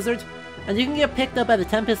Tempest Lizard, and you can get picked up by the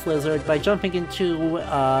Tempest Lizard by jumping into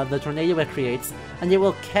the tornado it creates, and it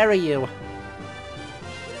will carry you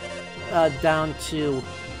down to...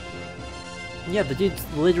 Yeah, the dude's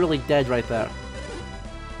literally dead right there.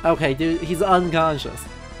 Okay, dude, he's unconscious.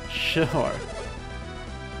 Sure.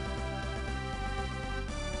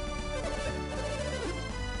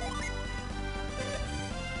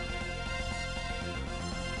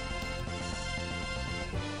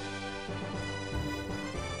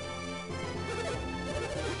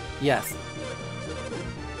 Yes.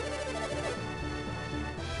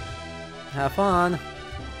 Have fun.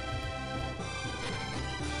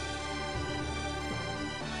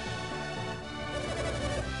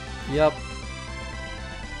 Yep.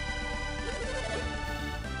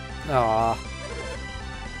 Aww.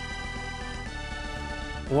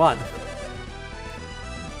 1.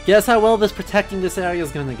 Guess how well this protecting this area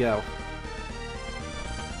is gonna go.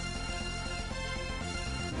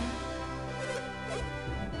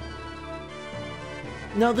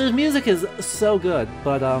 No, the music is so good,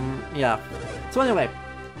 but yeah. So anyway,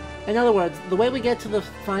 in other words, the way we get to the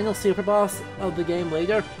final super boss of the game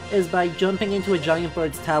later is by jumping into a giant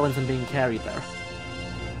bird's talons and being carried there.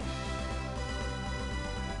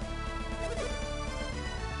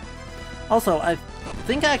 Also, I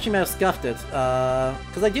think I actually may have scuffed it,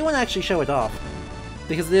 because I do want to actually show it off,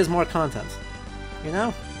 because it is more content, you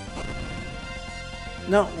know?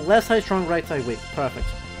 No, left side strong, right side weak. Perfect.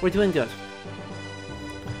 We're doing good.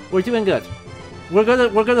 We're doing good. We're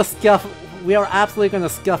gonna scuff. We are absolutely gonna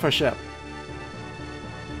scuff our ship.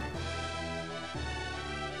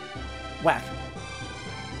 Whack.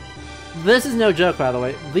 This is no joke, by the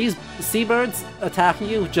way. These seabirds attacking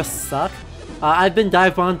you just suck. I've been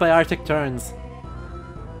dive bombed by Arctic Terns.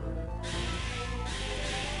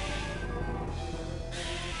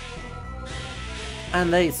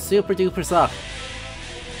 And they super duper suck.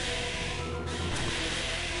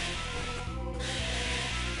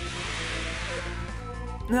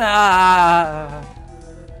 Ah.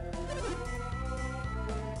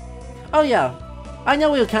 Oh yeah, I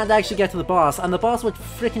know we can't actually get to the boss, and the boss would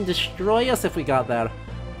freaking destroy us if we got there,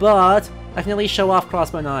 but I can at least show off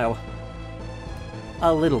Crossbow Nile.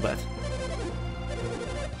 A little bit.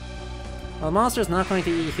 Well, the monster's not going to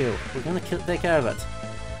eat you. We're gonna take care of it.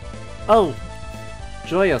 Oh,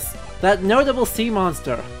 joyous. That notable sea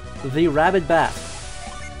monster, the rabid bat.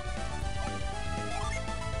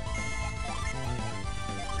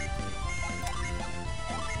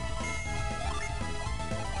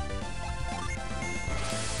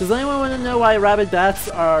 Does anyone want to know why rabid bats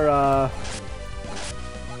are,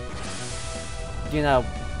 you know...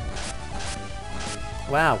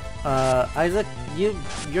 Wow, Isaac, you're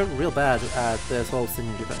real bad at this whole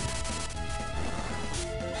synergy thing.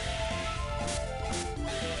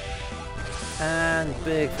 And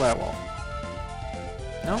big firewall.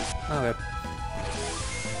 No? Okay.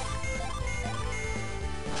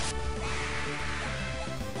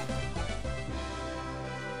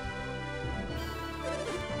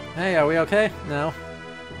 Hey, are we okay? No.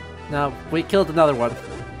 No, we killed another one.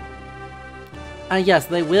 And yes,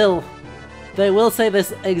 they will say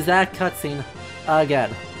this exact cutscene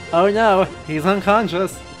again. Oh no, he's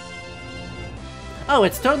unconscious. Oh,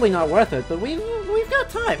 it's totally not worth it, but we've got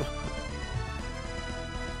time.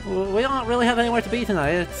 We don't really have anywhere to be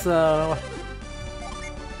tonight, so...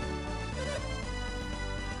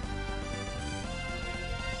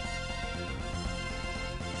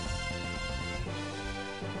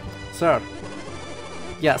 Sir.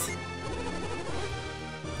 Yes.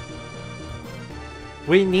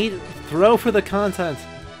 We need... Throw for the content!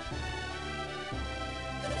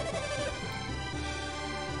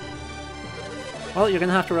 Well, you're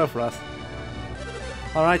gonna have to row for us.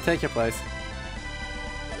 Alright, take your place.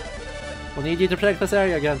 We'll need you to protect this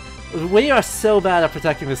area again. We are so bad at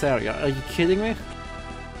protecting this area. Are you kidding me?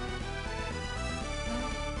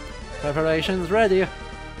 Preparations ready.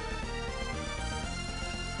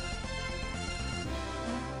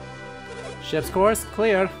 Ship's course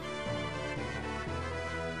clear.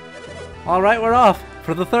 Alright, we're off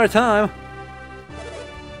for the third time.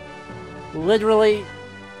 Literally.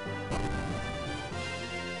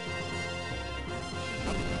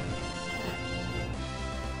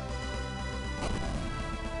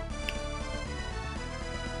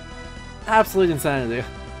 Absolute insanity.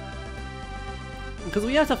 Because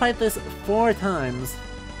we have to fight this 4 times.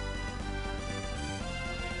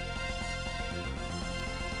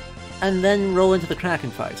 And then roll into the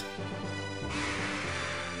Kraken fight.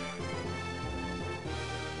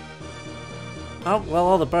 Oh, well,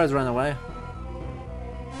 all the birds ran away.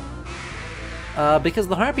 Because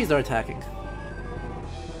the harpies are attacking.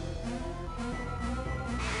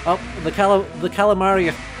 Oh, the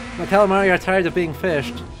calamari are tired of being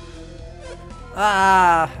fished.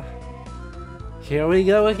 Ah! Here we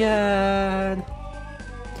go again!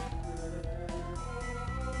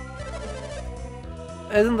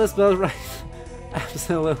 Isn't this boat race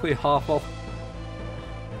absolutely awful?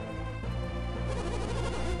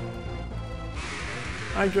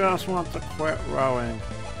 I just want to quit rowing.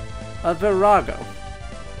 A Virago.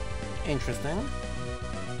 Interesting.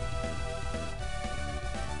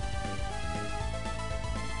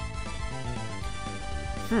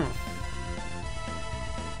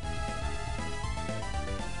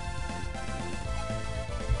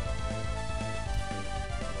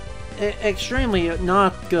 Extremely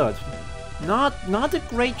not good. Not a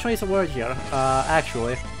great choice of word here,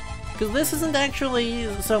 actually. Because this isn't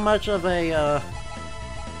actually so much of a,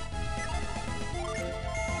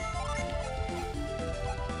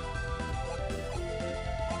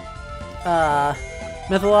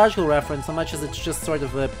 mythological reference, so much as it's just sort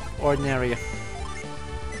of an ordinary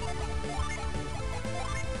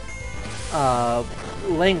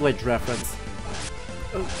language reference.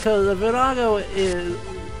 Because a Virago is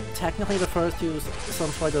technically refers to some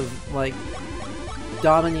sort of like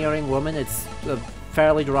domineering woman. It's a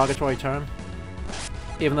fairly derogatory term,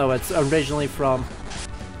 even though it's originally from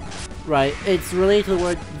it's related to the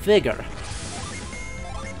word vigor.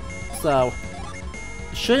 So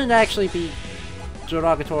shouldn't actually be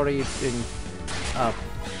derogatory in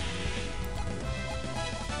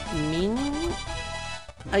meaning.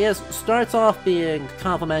 I guess starts off being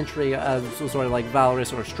complimentary as sort of like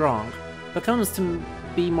valorous or strong, but comes to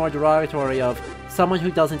be more derogatory of someone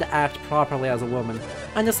who doesn't act properly as a woman.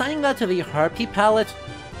 And assigning that to the harpy palette,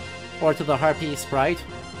 or to the harpy sprite,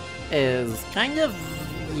 is kind of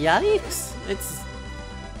yikes. It's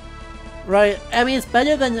right. I mean, it's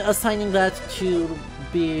better than assigning that to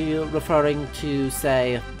be referring to,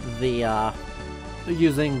 say, the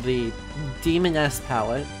using the demoness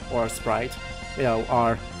palette or sprite, you know,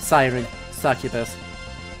 or siren, succubus,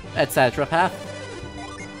 etc. path.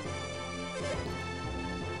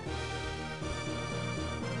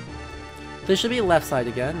 This should be left side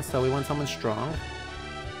again, so we want someone strong.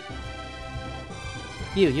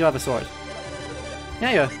 You have a sword.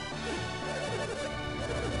 Yeah,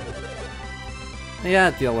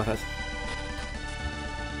 yeah, deal with it.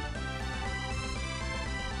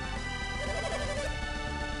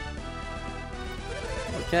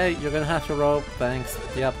 Okay, you're gonna have to rope, thanks.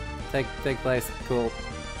 Yep, take place, cool.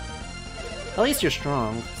 At least you're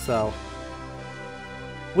strong, so...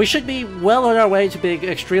 we should be well on our way to being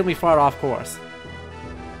extremely far off course.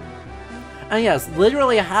 And yes,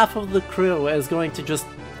 literally half of the crew is going to just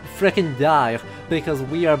frickin' die because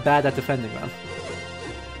we are bad at defending them.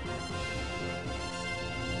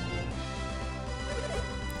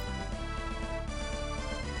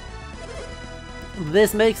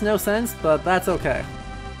 This makes no sense, but that's okay.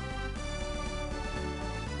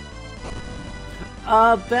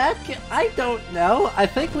 Beck? I don't know. I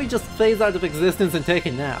think we just phase out of existence and take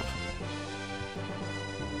a nap.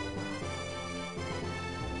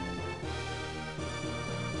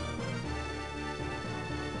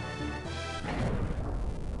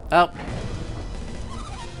 Oh.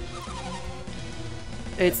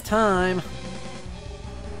 It's time.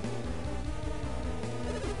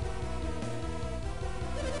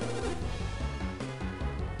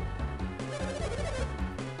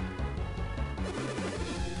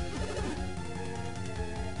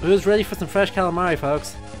 Who's ready for some fresh calamari,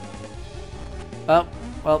 folks? Oh,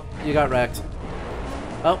 well, you got wrecked.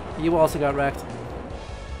 Oh, you also got wrecked.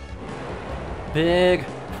 Big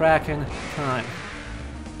Kraken time.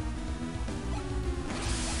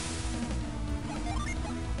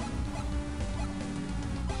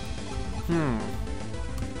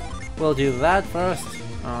 We'll do that first.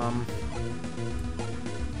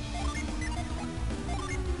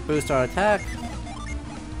 Boost our attack.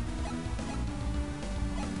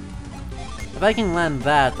 If I can land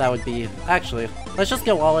that, that would be... Actually, let's just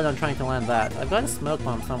go all in on trying to land that. I've got a smoke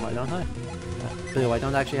bomb somewhere, don't I? Boo, I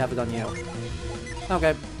don't actually have it on you.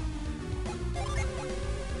 Okay.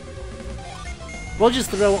 We'll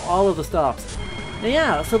just throw all of the stops.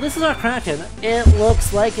 Yeah, so this is our Kraken. It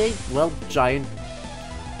looks like a, well, giant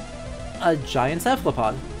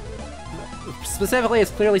cephalopod. Specifically,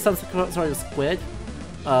 it's clearly some sort of squid,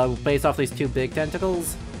 based off these two big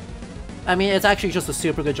tentacles. I mean, it's actually just a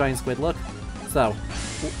super good giant squid look. So,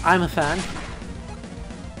 I'm a fan.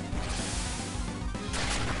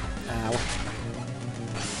 Ow.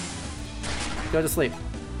 Go to sleep.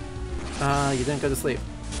 You didn't go to sleep.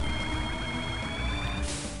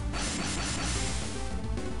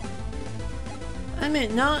 I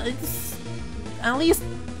mean, no, it's at least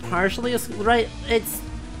partially right. Its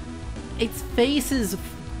face is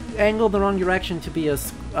angled the wrong direction to be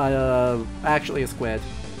actually a squid,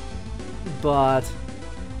 but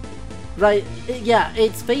right, yeah,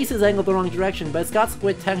 its face is angled the wrong direction, but it's got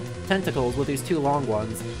squid tentacles with these two long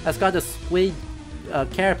ones. It's got a squid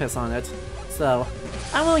carapace on it, so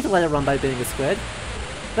I'm willing to let it run by being a squid.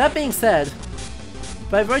 That being said,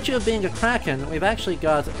 by virtue of being a Kraken, we've actually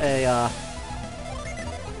got a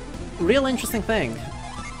real interesting thing,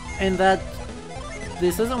 in that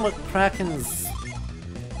this isn't what Krakens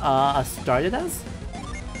started as.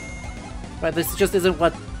 Right, this just isn't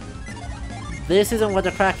what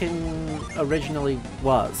a Kraken originally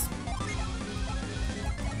was.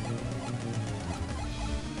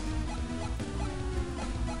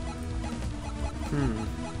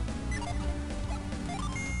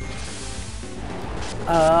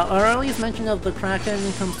 Our earliest mention of the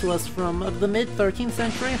Kraken comes to us from the mid-13th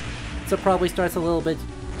century, so it probably starts a little bit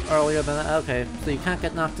earlier than that. Okay, so you can't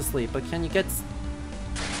get knocked to sleep, but can you get...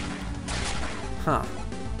 Huh.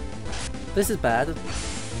 This is bad.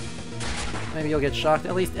 Maybe you'll get shocked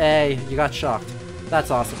at least? Hey, you got shocked.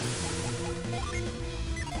 That's awesome.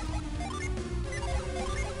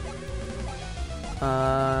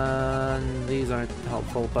 These aren't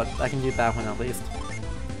helpful, but I can do that one at least.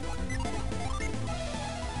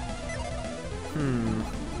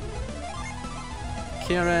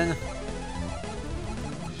 Kieran.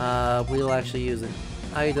 We'll actually use an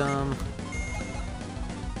item.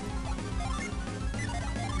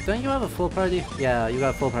 Don't you have a full party? Yeah, you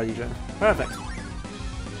got a full party, Jen. Perfect.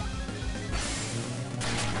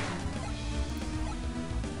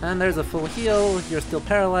 And there's a full heal. You're still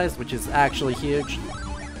paralyzed, which is actually huge.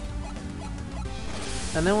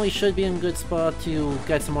 And then we should be in a good spot to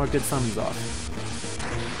get some more good summons off.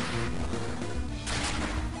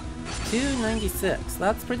 296.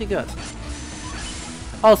 That's pretty good.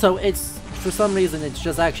 Also, it's, for some reason, it's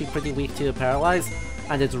just actually pretty weak to paralyze,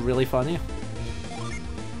 and it's really funny.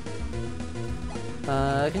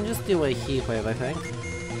 I can just do a heat wave, I think.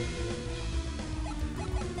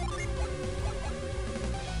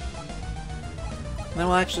 Then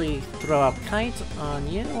we'll actually throw up Kite on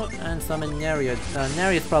you and summon Neria.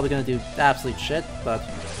 Neria's probably gonna do absolute shit, but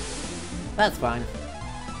that's fine.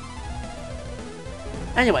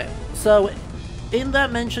 Anyway, so in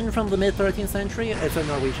that mention from the mid-13th century, it's a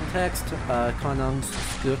Norwegian text, Konungs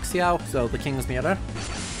Skugxiao, so the King's Mirror.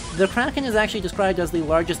 The Kraken is actually described as the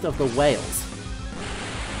largest of the whales.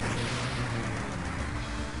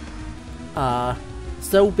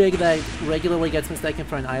 So big that it regularly gets mistaken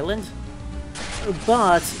for an island.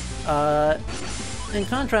 But, in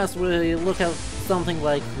contrast, we look at something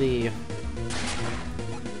like the...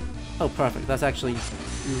 Oh, perfect. That's actually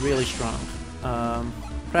really strong.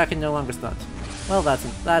 Kraken no longer stunned. Well,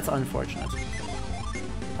 that's unfortunate.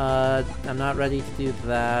 I'm not ready to do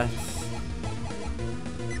that.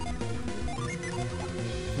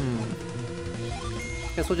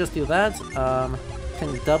 Guess we'll just do that.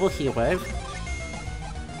 Can double heat wave.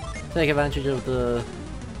 Take advantage of the...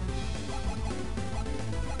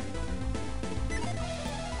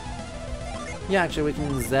 Yeah, actually we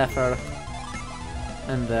can Zephyr.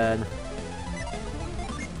 And then...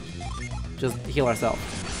 just heal ourselves.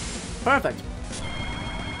 Perfect!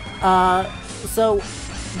 So,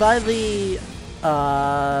 by the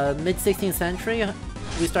mid-16th century,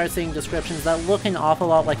 we start seeing descriptions that look an awful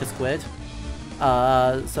lot like a squid.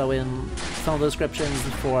 So in some of the descriptions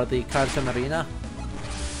for the Carta Marina,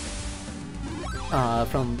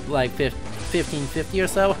 from like 1550 or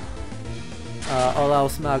so,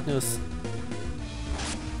 Olaus Magnus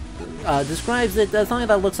describes it as something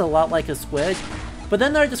that looks a lot like a squid, but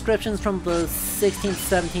then there are descriptions from the 16th,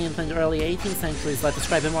 17th, and early 18th centuries that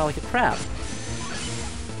describe it more like a crab.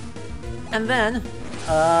 And then,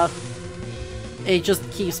 it just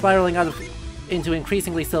keeps spiraling out into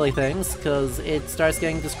increasingly silly things, because it starts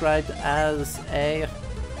getting described as a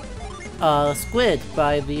squid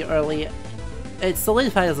by the early... It's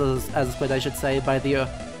solidified as a squid, I should say, by the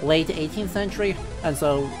late 18th century, and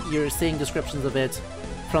so you're seeing descriptions of it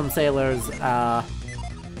from sailors around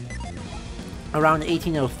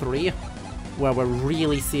 1803, where we're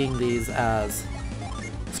really seeing these as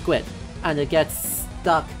squid. And it gets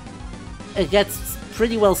stuck. It gets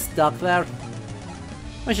pretty well stuck there,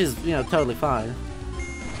 which is, you know, totally fine.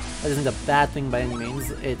 That isn't a bad thing by any means,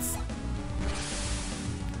 it's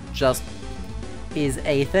just is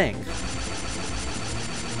a thing.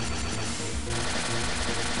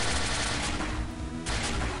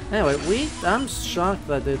 Anyway, I'm shocked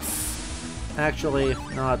that it's actually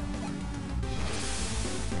not...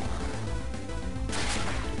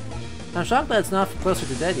 I'm shocked that it's not closer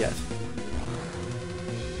to dead yet.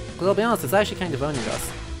 Because I'll be honest, it's actually kind of owning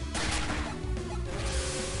us.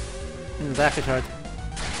 Back a card.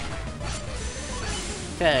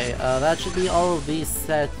 Okay, that should be all of these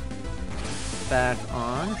set back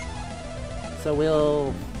on. So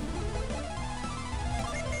we'll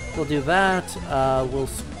do that. We'll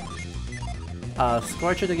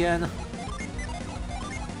Scorch it again.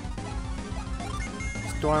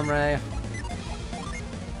 Storm Ray.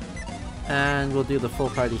 And we'll do the full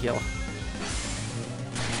party heal.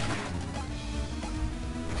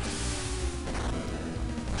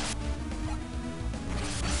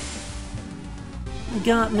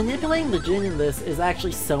 God, manipulating the Djinn in this is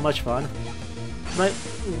actually so much fun. But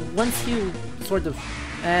once you sort of...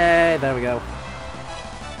 Hey, there we go.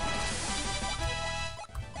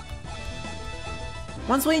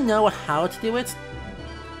 Once we know how to do it...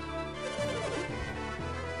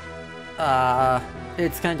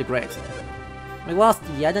 it's kinda great. We lost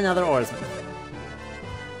yet another oarsman.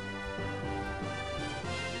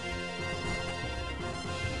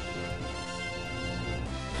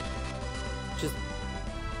 Just...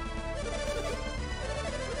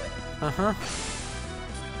 Uh-huh.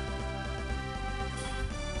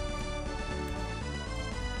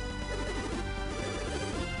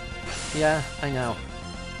 Yeah, I know.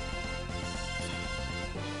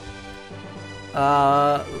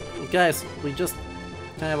 Guys, we just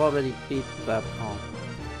kind of already beat that home.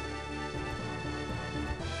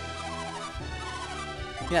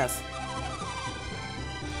 Yes.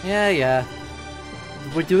 Yeah.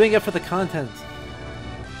 We're doing it for the content.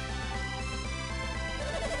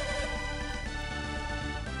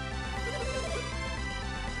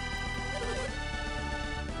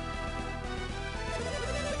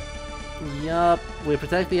 Yup, we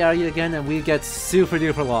protect the area again and we get super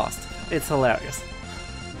duper lost. It's hilarious.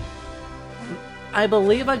 I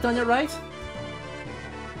believe I've done it right?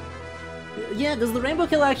 Yeah, does the Rainbow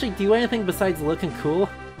Kill actually do anything besides looking cool?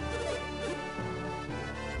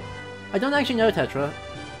 I don't actually know, Tetra.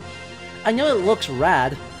 I know it looks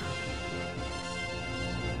rad.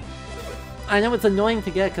 I know it's annoying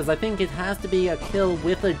to get because I think it has to be a kill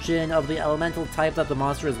with a Djinn of the elemental type that the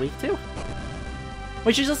monster is weak to.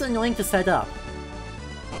 Which is just annoying to set up.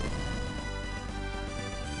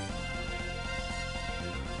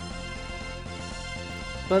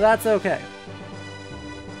 But that's okay.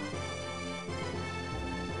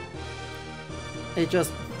 It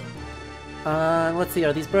just... let's see,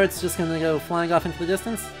 are these birds just gonna go flying off into the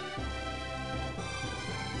distance?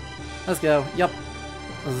 Let's go. Yup.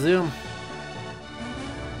 Zoom.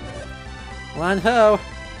 Land ho!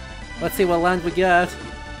 Let's see what land we get.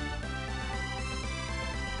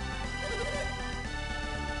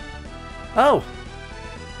 Oh!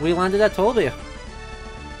 We landed at Tolby.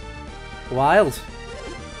 Wild.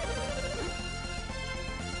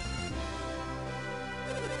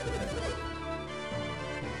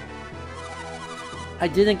 I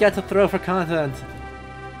didn't get to throw for content.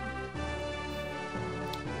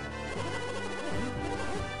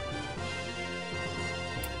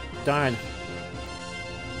 Darn.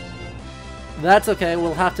 That's okay.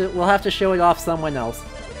 We'll have to show it off someone else.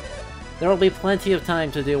 There will be plenty of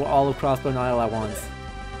time to do all of Crossbow Isle at once.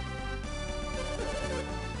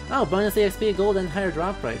 Oh, bonus EXP, gold, and higher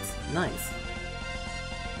drop rates. Nice.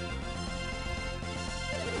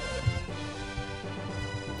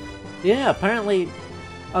 Yeah, apparently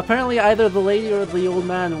either the lady or the old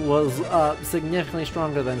man was significantly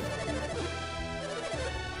stronger than...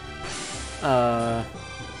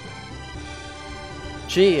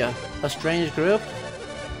 Gee, a strange group?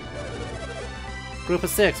 Group of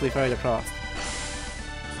 6 we've already crossed.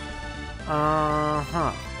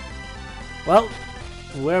 Uh-huh. Well,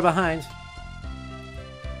 we're behind.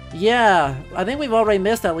 Yeah, I think we've already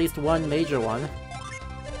missed at least one major one.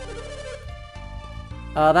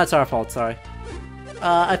 That's our fault, sorry.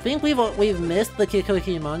 I think we've missed the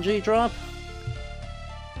Kikoki Manji drop.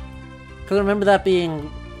 Cause I remember that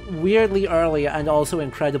being weirdly early and also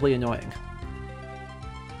incredibly annoying.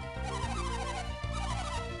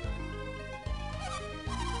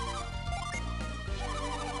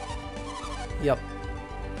 Yep.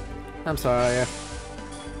 I'm sorry.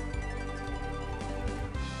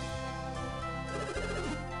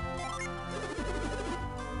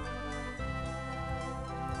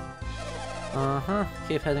 Uh-huh.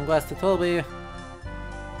 Keep heading west to Tolby.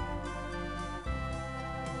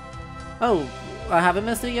 Oh, I haven't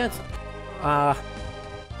missed it yet? I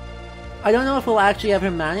don't know if we'll actually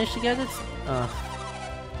ever manage to get it.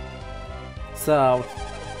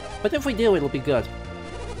 But if we do, it'll be good.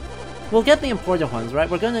 We'll get the important ones, right?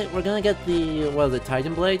 We're gonna get the, what is it,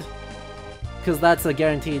 Titan Blade? Because that's a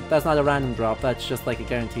guaranteed, that's not a random drop, that's just like a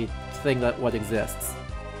guaranteed thing that what exists.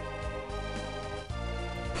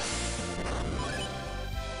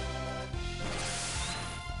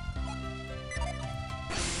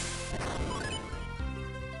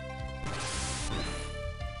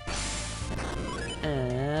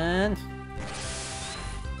 And...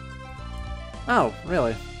 oh,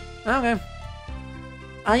 really? Okay.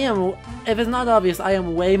 I am, if it's not obvious, I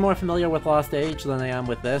am way more familiar with Lost Age than I am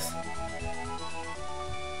with this.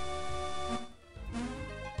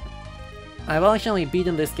 I've actually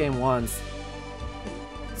beaten this game once.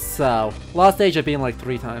 So, Lost Age I've been like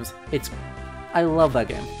 3 times. I love that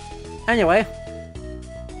game. Anyway,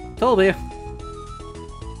 Tolby.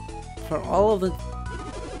 For all of the...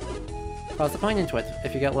 cross the point into it.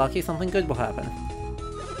 If you get lucky, something good will happen.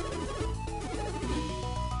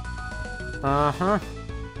 Uh-huh.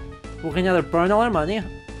 We can either burn all our money,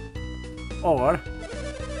 or...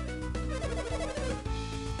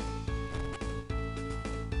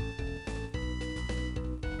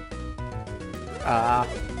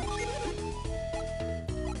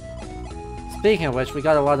 speaking of which, we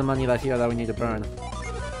got a lot of money that here that we need to burn.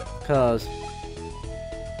 Because...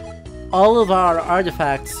 all of our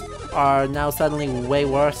artifacts are now suddenly way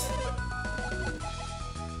worse.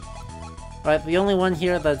 Right, the only one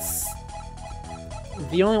here that's...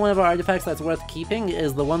 the only one of our artifacts that's worth keeping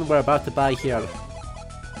is the one we're about to buy here.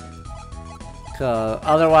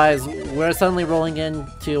 Otherwise, we're suddenly rolling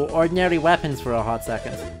into ordinary weapons for a hot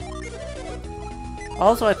second.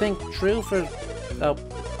 Also, I think true for... oh,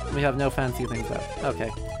 we have no fancy things there. Okay.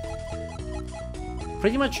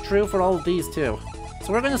 Pretty much true for all of these too.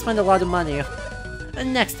 So we're gonna spend a lot of money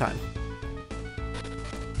next time.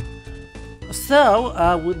 So,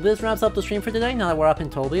 this wraps up the stream for today, now that we're up in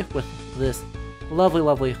Tolby with this lovely,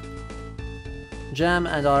 lovely gem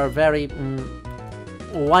and our very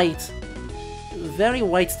white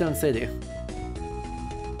stone city.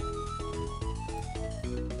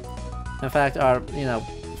 In fact, our, you know,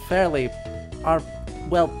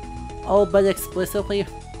 well, all but explicitly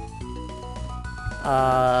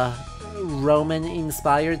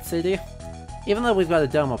Roman-inspired city. Even though we've got a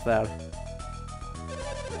dome up there.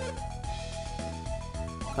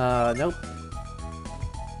 Nope.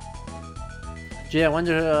 Gee, I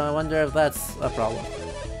wonder if that's a problem.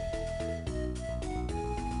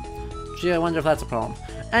 Gee, I wonder if that's a problem.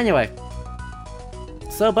 Anyway.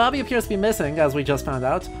 So Bobby appears to be missing, as we just found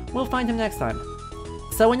out. We'll find him next time.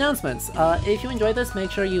 So announcements. If you enjoyed this,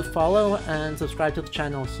 make sure you follow and subscribe to the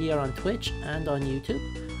channel here on Twitch and on YouTube.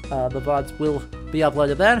 The VODs will be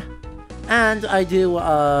uploaded there. And I do,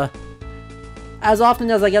 as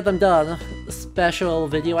often as I get them done, special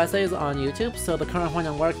video essays on YouTube. So the current one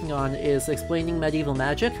I'm working on is explaining medieval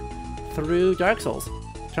magic through Dark Souls.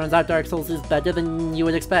 Turns out Dark Souls is better than you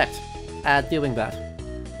would expect at doing that.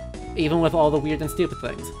 Even with all the weird and stupid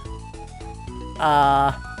things.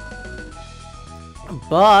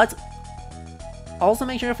 But also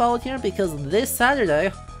make sure you're followed here because this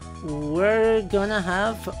Saturday we're gonna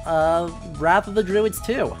have Wrath of the Druids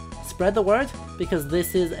 2. Spread the word because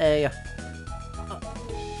this is a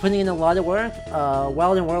putting in a lot of work.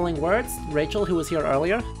 Wild and Whirling Words, Rachel, who was here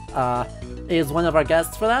earlier, is one of our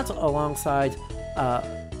guests for that, alongside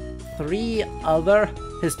 3 other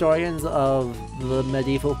historians of the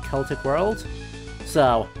medieval Celtic world.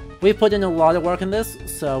 So we've put in a lot of work in this,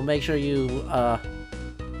 so make sure you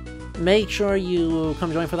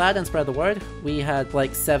come join for that and spread the word. We had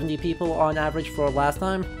like 70 people on average for last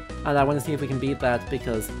time, and I want to see if we can beat that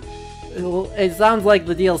because it sounds like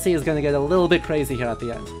the DLC is going to get a little bit crazy here at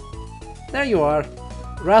the end. There you are!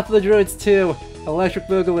 Wrath of the Druids 2, Electric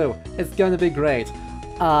Boogaloo. It's going to be great.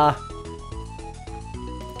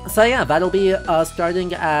 So yeah, that'll be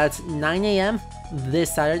starting at 9 AM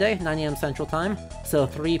this Saturday, 9 AM Central Time, so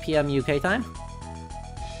 3 PM UK time.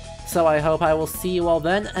 So I hope I will see you all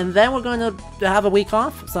then, and then we're going to have a week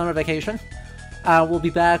off, summer vacation. We'll be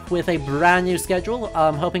back with a brand new schedule.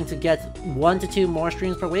 I'm hoping to get 1 to 2 more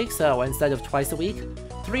streams per week, so instead of twice a week,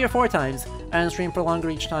 3 or 4 times, and stream for longer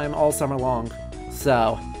each time all summer long.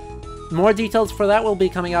 So, more details for that will be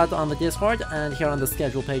coming out on the Discord and here on the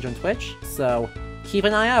schedule page on Twitch, so keep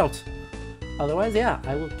an eye out. Otherwise, yeah,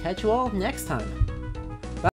 I will catch you all next time.